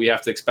knows that we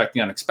have to expect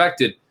the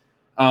unexpected.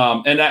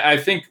 And I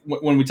think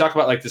when we talk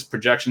about like this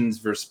projections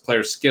versus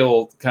player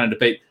skill kind of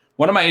debate,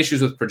 one of my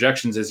issues with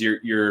projections is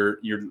you're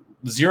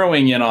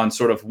zeroing in on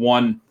sort of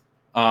one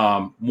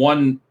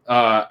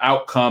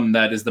outcome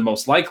that is the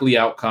most likely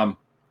outcome,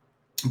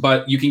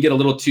 but you can get a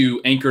little too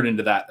anchored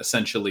into that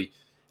essentially.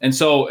 And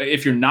so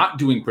if you're not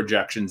doing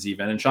projections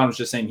even, and Sean was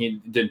just saying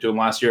he didn't do them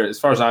last year, as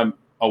far as I'm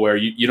aware,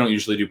 you don't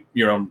usually do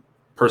your own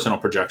personal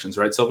projections,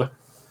 right, Silva?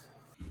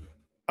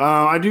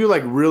 I do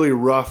like really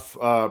rough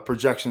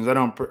projections. I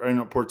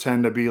don't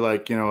pretend to be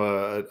like,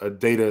 a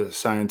data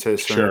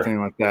scientist or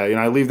anything like that.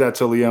 I leave that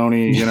to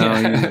Leone,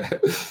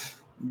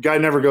 guy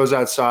never goes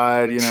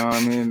outside,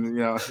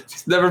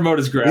 never mowed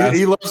his grass.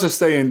 He loves to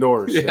stay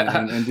indoors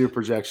and do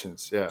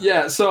projections. Yeah.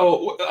 Yeah.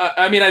 So,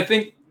 I mean, I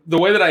think the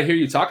way that I hear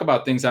you talk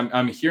about things,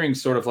 I'm hearing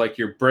sort of like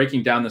you're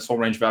breaking down this whole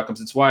range of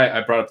outcomes. It's why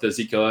I brought up the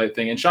Ezekiel Elliott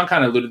thing. And Sean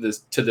kind of alluded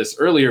to this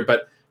earlier,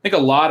 but I think a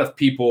lot of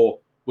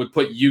people would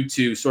put you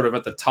two sort of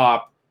at the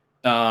top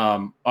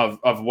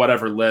of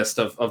whatever list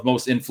of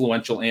most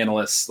influential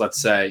analysts,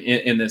 let's say,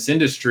 in this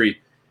industry.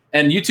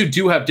 And you two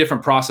do have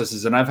different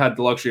processes, and I've had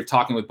the luxury of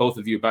talking with both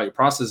of you about your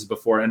processes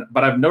before.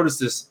 But I've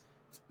noticed this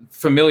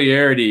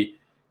familiarity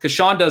because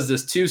Sean does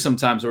this too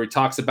sometimes, where he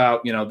talks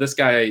about this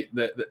guy,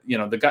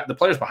 the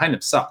players behind him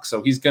suck,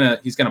 so he's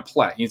gonna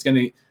play. He's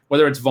gonna,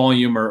 whether it's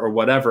volume or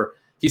whatever.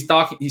 He's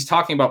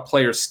talking about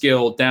player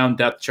skill, down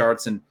depth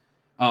charts, and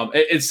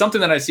it's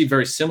something that I see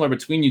very similar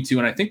between you two.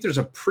 And I think there's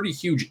a pretty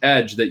huge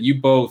edge that you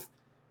both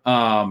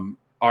are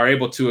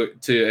able to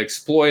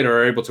exploit or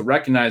are able to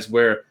recognize,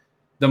 where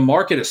the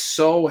market is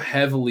so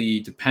heavily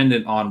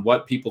dependent on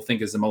what people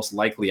think is the most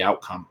likely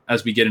outcome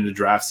as we get into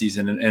draft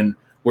season. And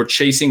we're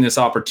chasing this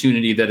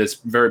opportunity that is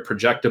very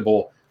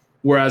projectable.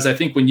 Whereas I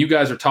think when you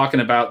guys are talking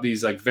about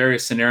these like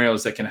various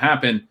scenarios that can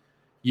happen,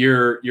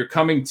 you're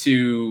coming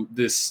to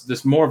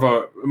this more of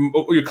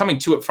you're coming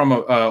to it from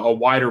a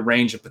wider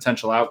range of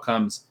potential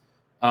outcomes.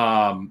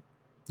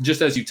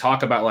 Just as you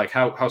talk about like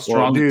how strong.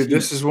 Well, dude,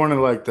 this is one of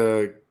like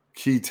the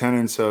key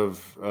tenets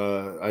of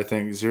I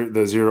think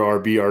the Zero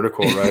RB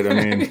article, right? I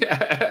mean,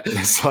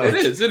 it's like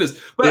it is.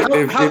 But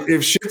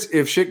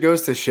if shit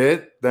goes to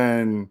shit,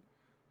 then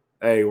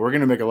hey, we're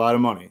gonna make a lot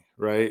of money,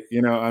 right?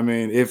 I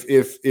mean,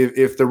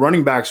 if the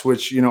running backs,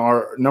 which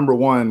are number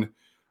one,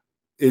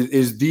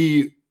 is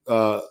the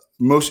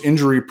most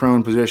injury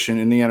prone position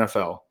in the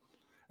NFL,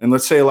 and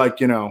let's say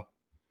like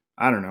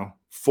I don't know,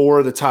 4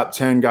 of the top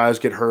 10 guys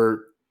get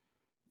hurt.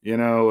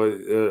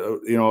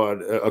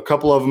 A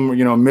couple of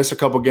them, miss a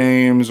couple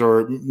games,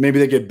 or maybe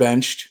they get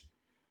benched.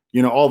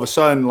 All of a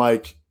sudden,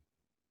 like,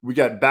 we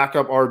got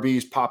backup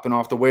RBs popping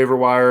off the waiver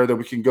wire that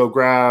we can go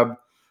grab.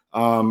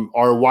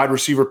 Our wide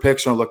receiver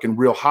picks are looking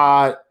real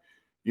hot.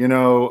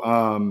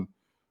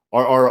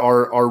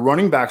 Our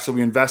running backs that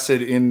we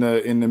invested in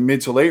the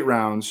mid to late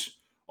rounds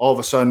all of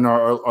a sudden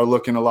are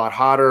looking a lot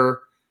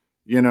hotter.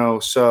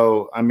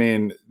 So I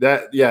mean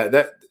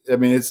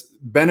it's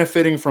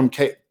benefiting from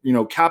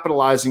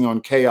capitalizing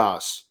on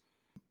chaos.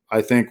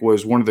 I think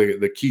was one of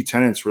the key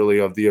tenets really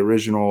of the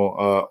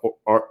original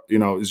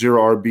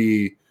zero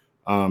RB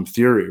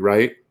theory,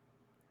 right?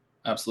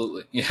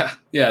 Absolutely. Yeah.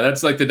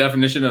 That's like the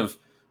definition of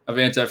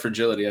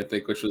anti-fragility, I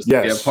think, which was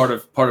part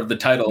of the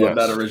title of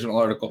that original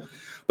article.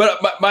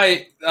 But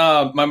my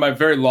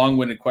very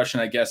long-winded question,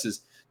 I guess,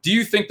 is: do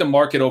you think the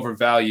market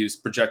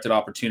overvalues projected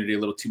opportunity a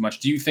little too much?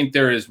 Do you think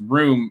there is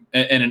room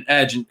and an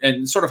edge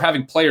and sort of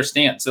having player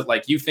stance that,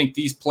 like, you think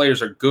these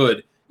players are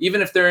good,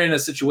 even if they're in a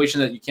situation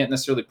that you can't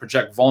necessarily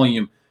project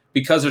volume,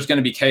 because there's going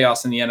to be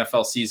chaos in the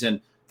NFL season?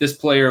 This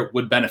player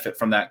would benefit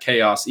from that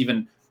chaos.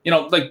 Even,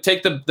 like,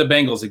 take the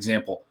Bengals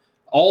example.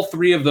 All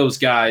 3 of those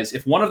guys,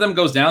 if one of them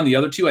goes down, the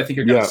other 2, I think,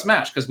 are going to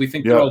smash because we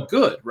think they're all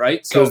good,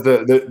 right? Because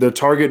the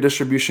target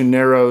distribution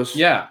narrows.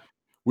 Yeah.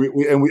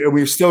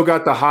 We've still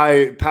got the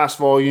high pass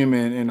volume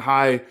and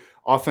high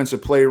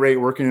offensive play rate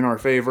working in our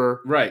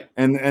favor. Right.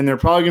 And they're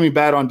probably going to be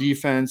bad on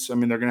defense. I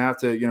mean, they're going to have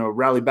to,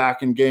 rally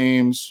back in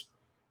games.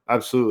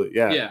 Absolutely.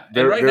 Yeah. Yeah.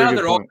 And right now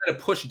they're all kind of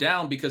pushed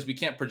down because we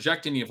can't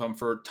project any of them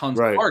for tons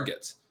of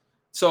targets.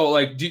 So,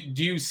 like, do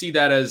you see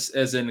that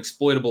as an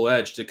exploitable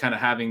edge to kind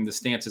of having the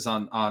stances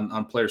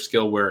on player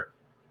skill where,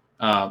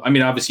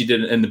 obviously you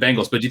did it in the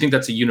Bengals, but do you think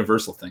that's a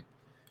universal thing?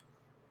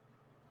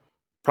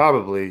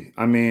 Probably.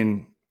 I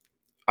mean,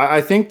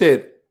 I think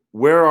that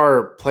where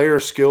our player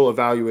skill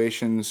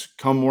evaluations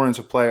come more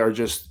into play are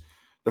just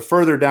the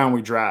further down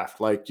we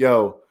draft. Like, I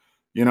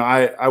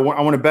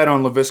want to bet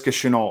on Laviska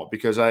Shenault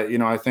because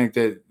I think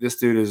that this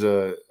dude is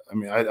I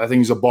think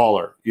he's a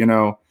baller,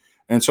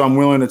 and so I'm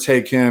willing to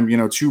take him,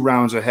 2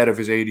 rounds ahead of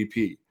his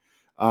ADP.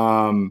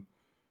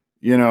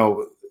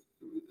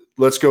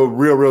 Let's go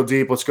real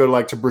deep. Let's go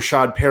to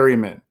Brashad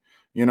Perryman.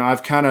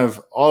 I've kind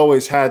of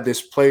always had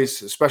this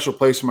special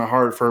place in my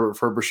heart for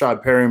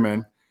Brashad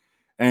Perryman.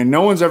 And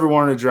no one's ever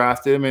wanted to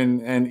draft him.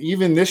 And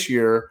even this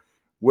year,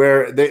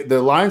 where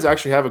the Lions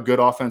actually have a good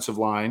offensive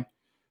line,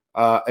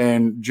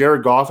 and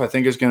Jared Goff, I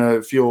think, is going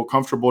to feel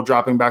comfortable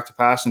dropping back to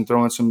pass and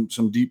throwing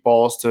some deep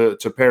balls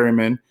to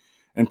Perryman.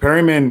 And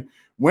Perryman,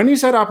 when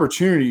he's had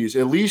opportunities,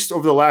 at least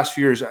over the last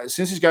few years,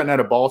 since he's gotten out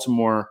of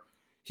Baltimore,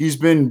 he's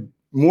been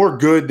more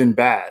good than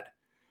bad.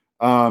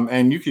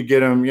 And you could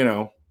get him,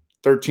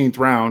 13th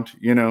round,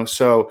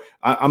 So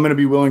I'm going to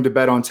be willing to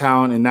bet on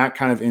talent in that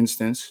kind of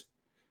instance.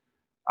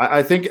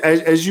 I think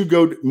as you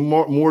go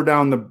more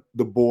down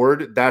the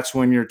board, that's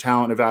when your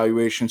talent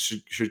evaluation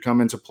should come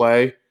into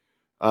play,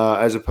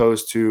 as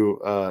opposed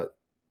to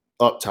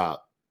up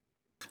top.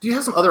 Do you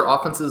have some other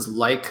offenses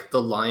like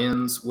the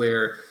Lions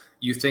where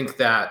you think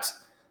that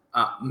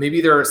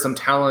maybe there is some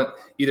talent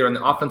either in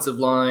the offensive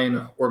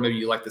line, or maybe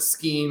you like the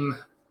scheme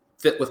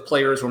fit with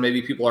players, or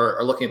maybe people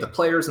are looking at the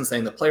players and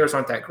saying the players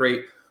aren't that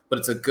great, but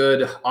it's a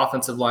good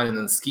offensive line and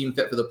then the scheme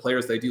fit for the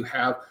players they do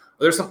have?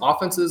 Are there some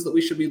offenses that we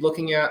should be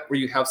looking at where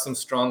you have some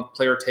strong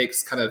player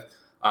takes, kind of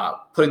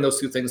putting those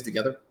 2 things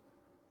together?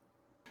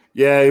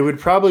 Yeah, it would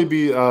probably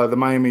be the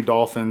Miami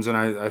Dolphins, and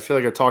I feel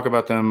like I talk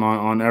about them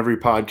on every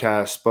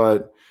podcast,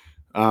 but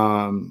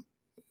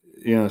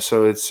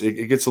so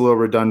it gets a little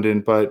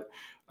redundant. But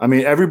I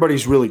mean,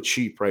 everybody's really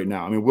cheap right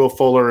now. I mean, Will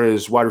Fuller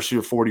is wide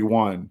receiver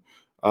 41.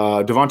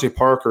 Devontae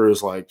Parker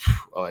is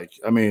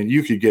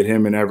you could get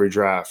him in every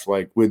draft,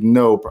 with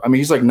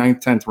he's like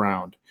 9th, 10th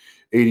round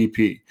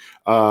ADP.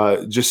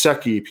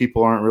 Gesicki,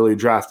 people aren't really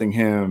drafting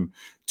him.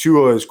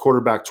 Tua is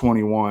quarterback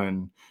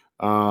 21.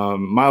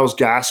 Myles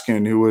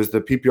Gaskin, who was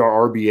the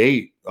PPR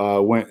RB8,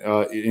 went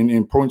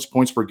in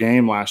points per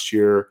game last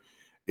year,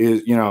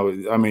 is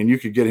you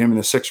could get him in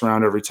the 6th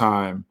round every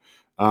time.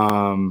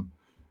 So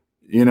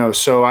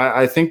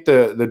I think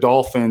the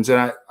Dolphins,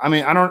 and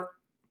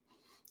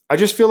I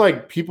just feel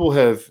like people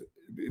have,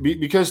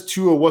 because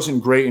Tua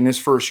wasn't great in his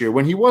first year,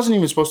 when he wasn't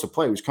even supposed to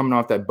play, he was coming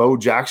off that Bo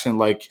Jackson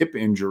hip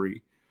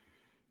injury.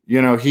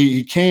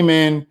 He came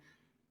in,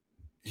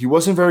 he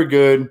wasn't very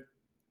good.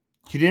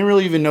 He didn't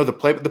really even know the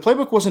playbook. The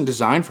playbook wasn't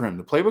designed for him.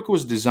 The playbook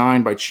was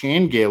designed by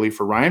Chan Gailey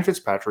for Ryan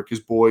Fitzpatrick, his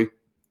boy,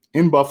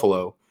 in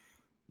Buffalo.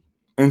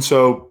 And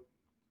so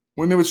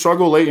when they would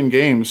struggle late in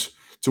games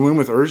to win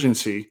with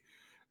urgency,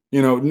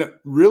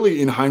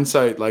 really in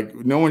hindsight,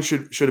 no one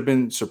should have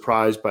been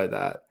surprised by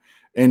that.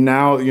 And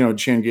now,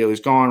 Chan Gailey's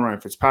gone,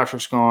 Ryan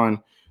Fitzpatrick's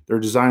gone. They're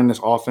designing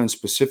this offense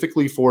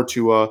specifically for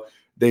Tua.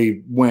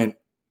 They went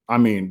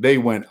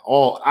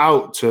all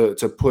out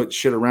to put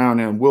shit around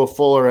him. Will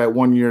Fuller at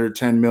 1 year,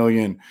 $10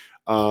 million.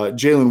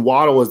 Jalen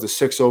Waddle is the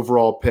 6th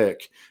overall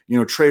pick.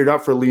 Traded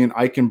up for Liam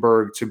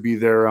Eichenberg to be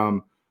their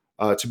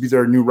to be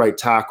their new right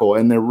tackle,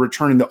 and they're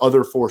returning the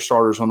other 4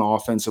 starters on the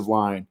offensive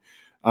line.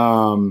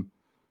 And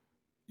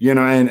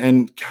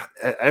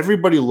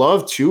everybody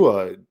loved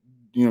Tua,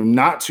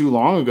 not too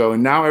long ago,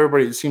 and now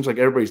it seems like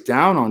everybody's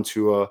down on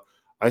Tua.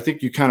 I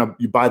think you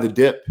buy the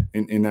dip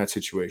in that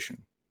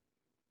situation.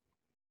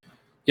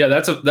 Yeah,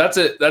 that's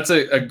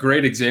a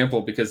great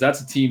example, because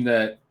that's a team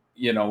that,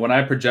 when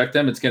I project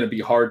them, it's going to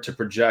be hard to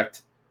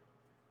project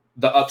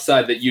the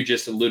upside that you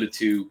just alluded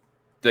to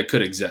that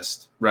could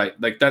exist, right?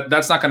 Like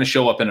that's not going to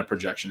show up in a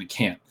projection. It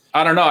can't.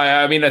 I don't know.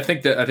 I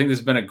think this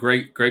has been a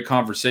great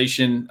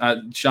conversation.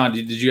 Sean,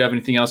 did you have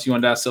anything else you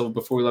wanted to ask Silva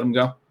before we let him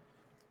go?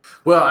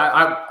 Well,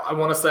 I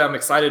want to say I'm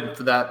excited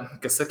for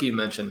that Gesicki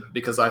mention,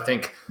 because I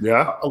think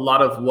a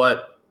lot of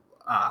what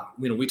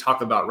we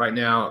talk about right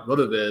now at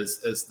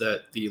RotoViz is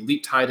that the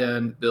elite tight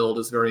end build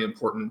is very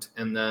important,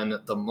 and then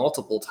the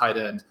multiple tight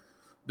end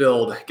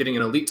build, getting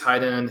an elite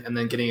tight end and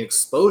then getting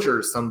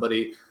exposure to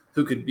somebody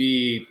who could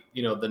be,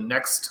 the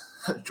next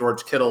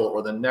George Kittle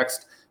or the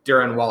next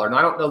Darren Waller. And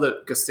I don't know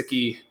that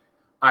Gesicki,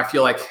 I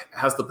feel like,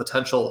 has the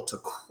potential to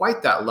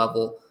quite that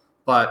level,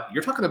 but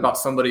you're talking about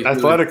somebody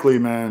athletically,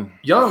 man,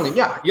 young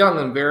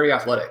and very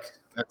athletic.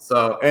 And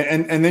so,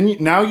 and then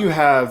now you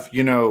have,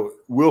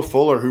 Will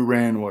Fuller, who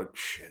ran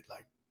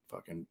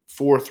fucking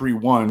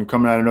 4.31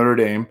 coming out of Notre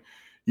Dame.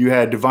 You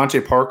had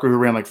Devontae Parker, who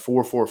ran like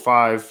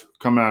 4.45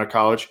 coming out of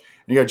college.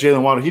 And you got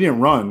Jalen Waddle. He didn't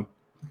run,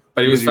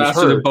 but he was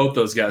faster than both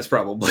those guys,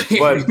 probably.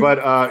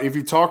 but if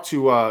you talk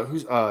to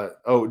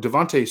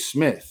Devontae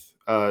Smith,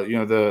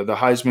 the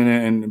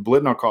Heisman and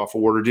Blitnikoff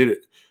Award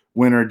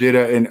winner did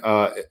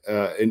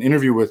an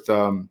interview with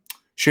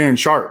Shannon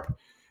Sharp,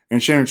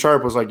 and Shannon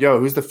Sharp was like, "Yo,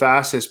 who's the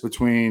fastest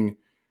between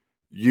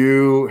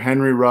you,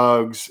 Henry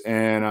Ruggs,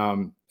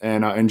 and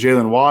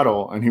Jalen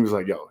Waddle?" And he was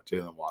like, "Yo,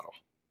 Jalen Waddle.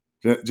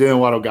 Jalen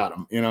Waddle got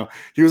him."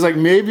 He was like,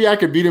 "Maybe I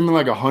could beat him in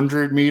like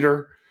 100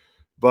 meter."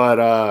 But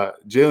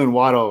Jalen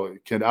Waddle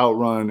can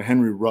outrun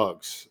Henry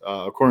Ruggs,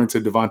 according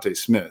to Devontae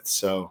Smith.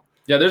 So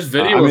yeah, there's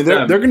video.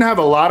 They're going to have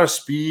a lot of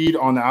speed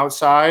on the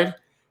outside,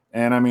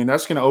 and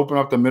that's going to open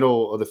up the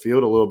middle of the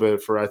field a little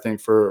bit for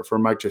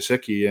Mike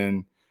Gesicki.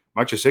 And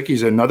Mike Gesicki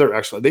is another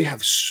excellent. They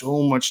have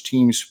so much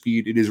team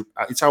speed.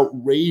 It's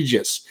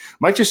outrageous.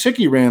 Mike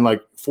Gesicki ran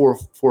like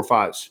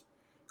 4.5s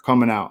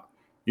coming out.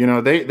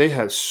 They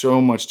have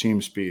so much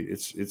team speed.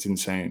 It's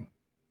insane.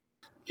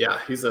 Yeah,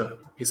 he's a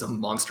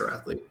monster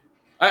athlete.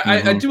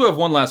 I do have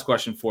one last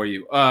question for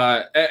you.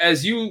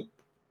 As you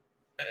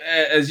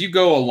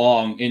go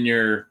along in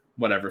your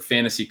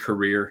fantasy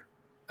career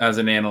as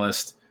an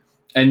analyst,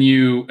 and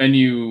you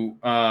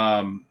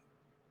kind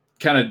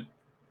of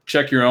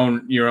check your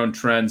own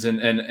trends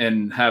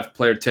and have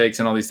player takes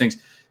and all these things,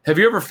 have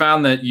you ever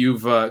found that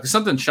you've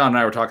something Sean and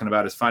I were talking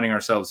about is finding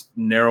ourselves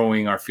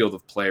narrowing our field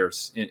of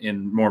players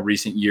in more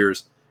recent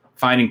years,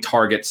 finding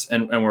targets,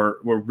 and we're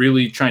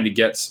really trying to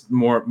get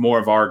more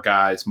of our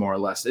guys, more or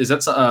less. Is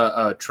that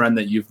a trend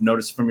that you've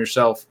noticed from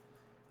yourself?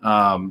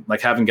 Like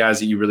having guys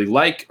that you really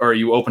like, or are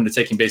you open to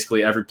taking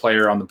basically every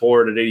player on the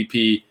board at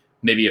ADP,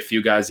 maybe a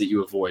few guys that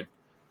you avoid?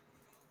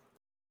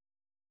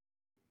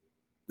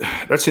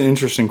 That's an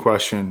interesting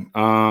question.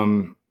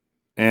 And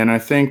I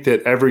think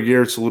that every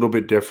year it's a little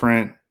bit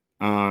different.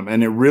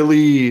 And it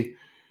really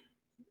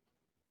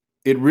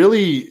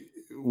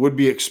would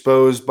be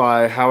exposed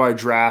by how I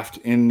draft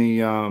in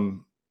the like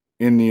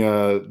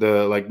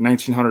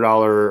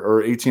 $1,900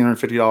 or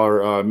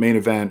 $1,850 main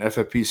event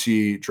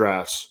FFPC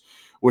drafts,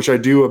 which I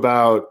do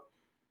about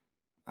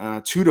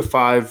 2 to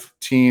 5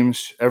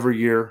 teams every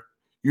year.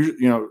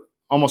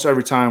 Almost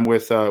every time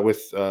with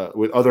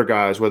other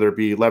guys, whether it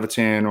be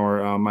Levitan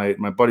or my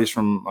buddies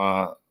from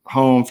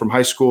home from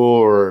high school,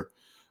 or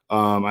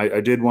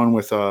I did one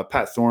with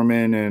Pat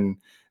Thorman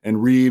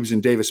and Reeves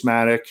and Davis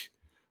Maddock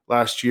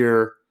last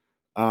year.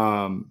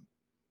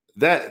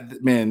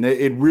 That, man,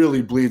 it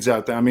really bleeds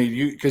out there. I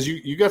mean, because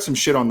you got some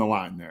shit on the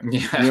line there.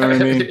 Yeah. You know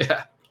what I mean?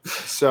 Yeah.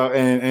 So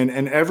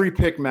and every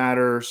pick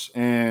matters,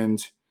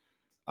 and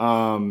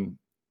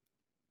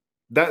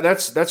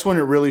that's when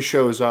it really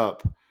shows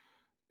up.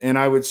 And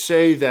I would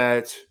say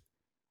that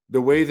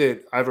the way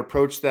that I've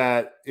approached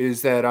that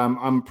is that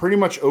I'm pretty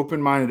much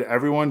open-minded to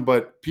everyone,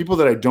 but people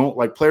that I don't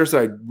like, players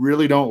that I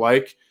really don't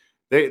like,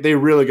 they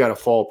really got to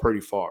fall pretty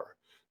far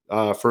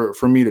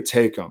for me to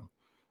take them.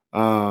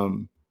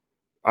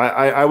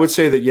 I would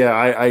say that, yeah,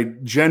 I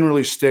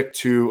generally stick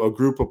to a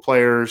group of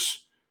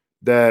players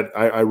that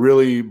I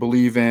really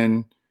believe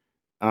in,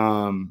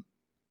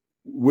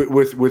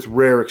 with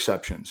rare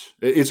exceptions.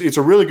 It's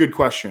a really good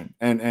question,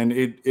 and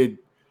it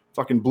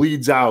fucking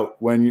bleeds out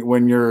when you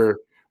got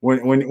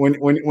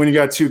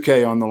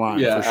 2K on the line.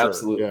 Yeah, for sure.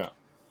 Absolutely. Yeah.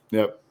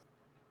 Yep.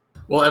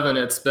 Well, Evan,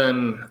 it's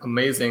been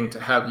amazing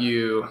to have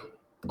you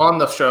on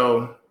the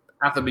show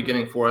at the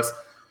beginning for us.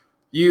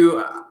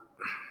 I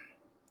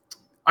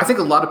think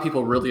a lot of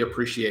people really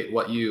appreciate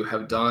what you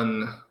have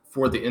done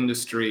for the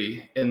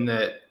industry, in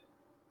that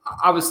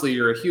obviously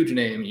you're a huge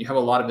name, you have a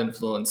lot of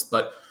influence,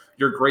 but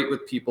you're great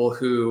with people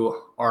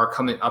who are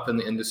coming up in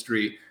the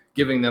industry,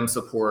 giving them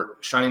support,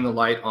 shining the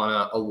light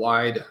on a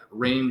wide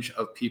range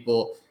of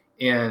people.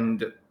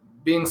 and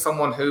being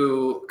someone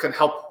who can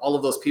help all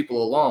of those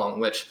people along,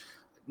 which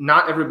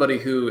not everybody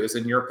who is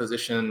in your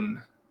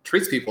position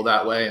treats people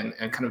that way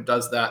and kind of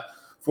does that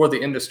for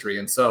the industry.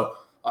 And so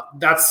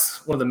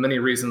that's one of the many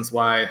reasons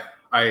why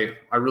I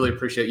really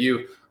appreciate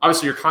you.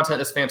 Obviously, your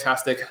content is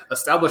fantastic.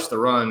 Establish the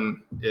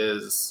Run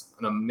is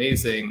an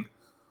amazing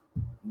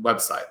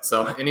website.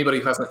 So anybody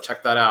who hasn't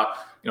checked that out,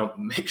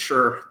 make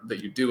sure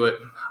that you do it.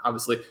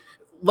 Obviously,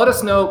 let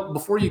us know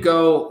before you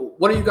go,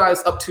 what are you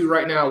guys up to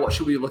right now? What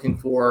should we be looking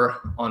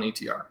for on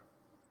ETR?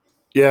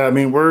 Yeah, I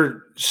mean,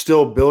 we're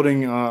still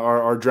building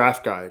our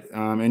draft guide,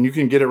 and you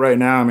can get it right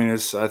now. I mean,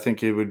 I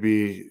think it would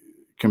be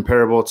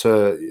comparable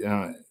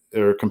to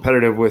or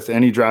competitive with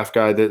any draft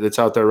guide that's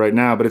out there right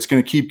now, but it's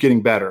going to keep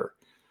getting better.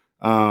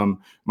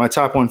 My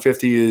top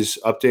 150 is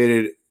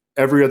updated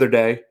every other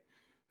day.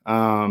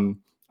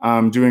 I'm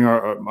doing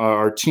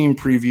our team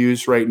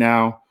previews right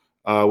now,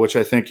 which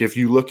I think if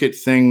you look at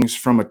things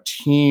from a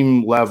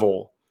team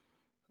level,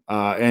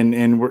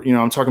 and we're,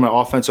 I'm talking about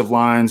offensive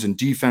lines and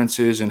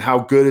defenses and how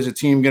good is a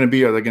team going to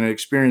be? Are they going to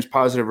experience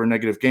positive or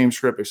negative game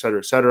script, et cetera,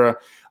 et cetera?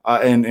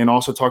 And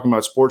also talking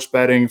about sports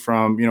betting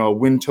from, a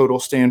win total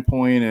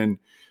standpoint and,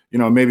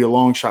 maybe a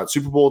long shot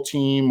Super Bowl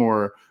team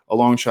or a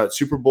long shot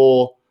Super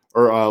Bowl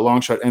or a long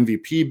shot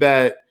MVP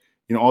bet,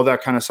 all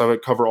that kind of stuff. I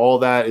cover all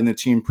that in the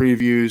team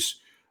previews.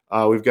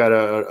 We've got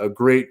a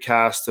great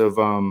cast of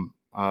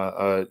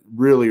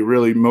really,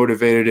 really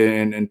motivated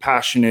and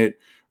passionate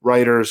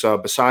writers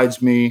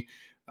besides me.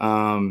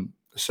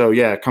 So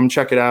yeah, come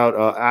check it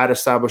out at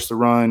Establish the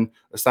Run,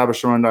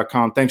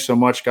 establishtheRun.com. Thanks so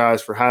much,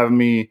 guys, for having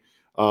me.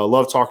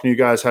 Love talking to you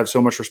guys. Have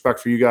so much respect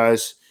for you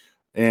guys.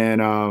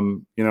 And,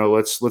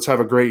 let's have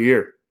a great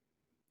year.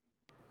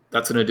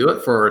 That's going to do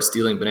it for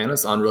Stealing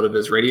Bananas on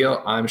RotoViz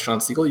Radio. I'm Sean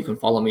Siegel. You can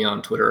follow me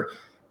on Twitter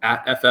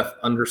at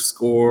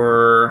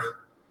 @FF_.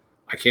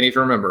 I can't even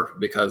remember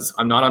because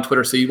I'm not on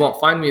Twitter, so you won't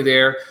find me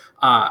there.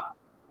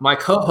 My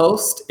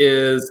co-host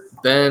is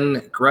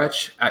Ben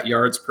Gretch at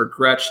Yards Per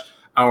Gretch.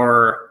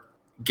 Our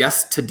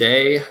guest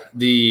today,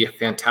 the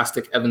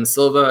fantastic Evan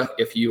Silva.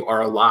 If you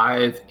are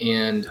alive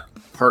and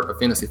part of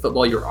fantasy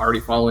football, you're already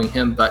following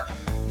him. But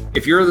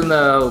if you're in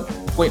the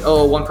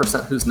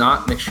 0.01% who's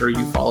not, make sure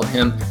you follow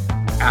him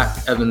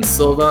at Evan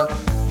Silva.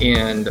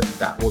 And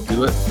that will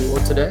do it for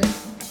today.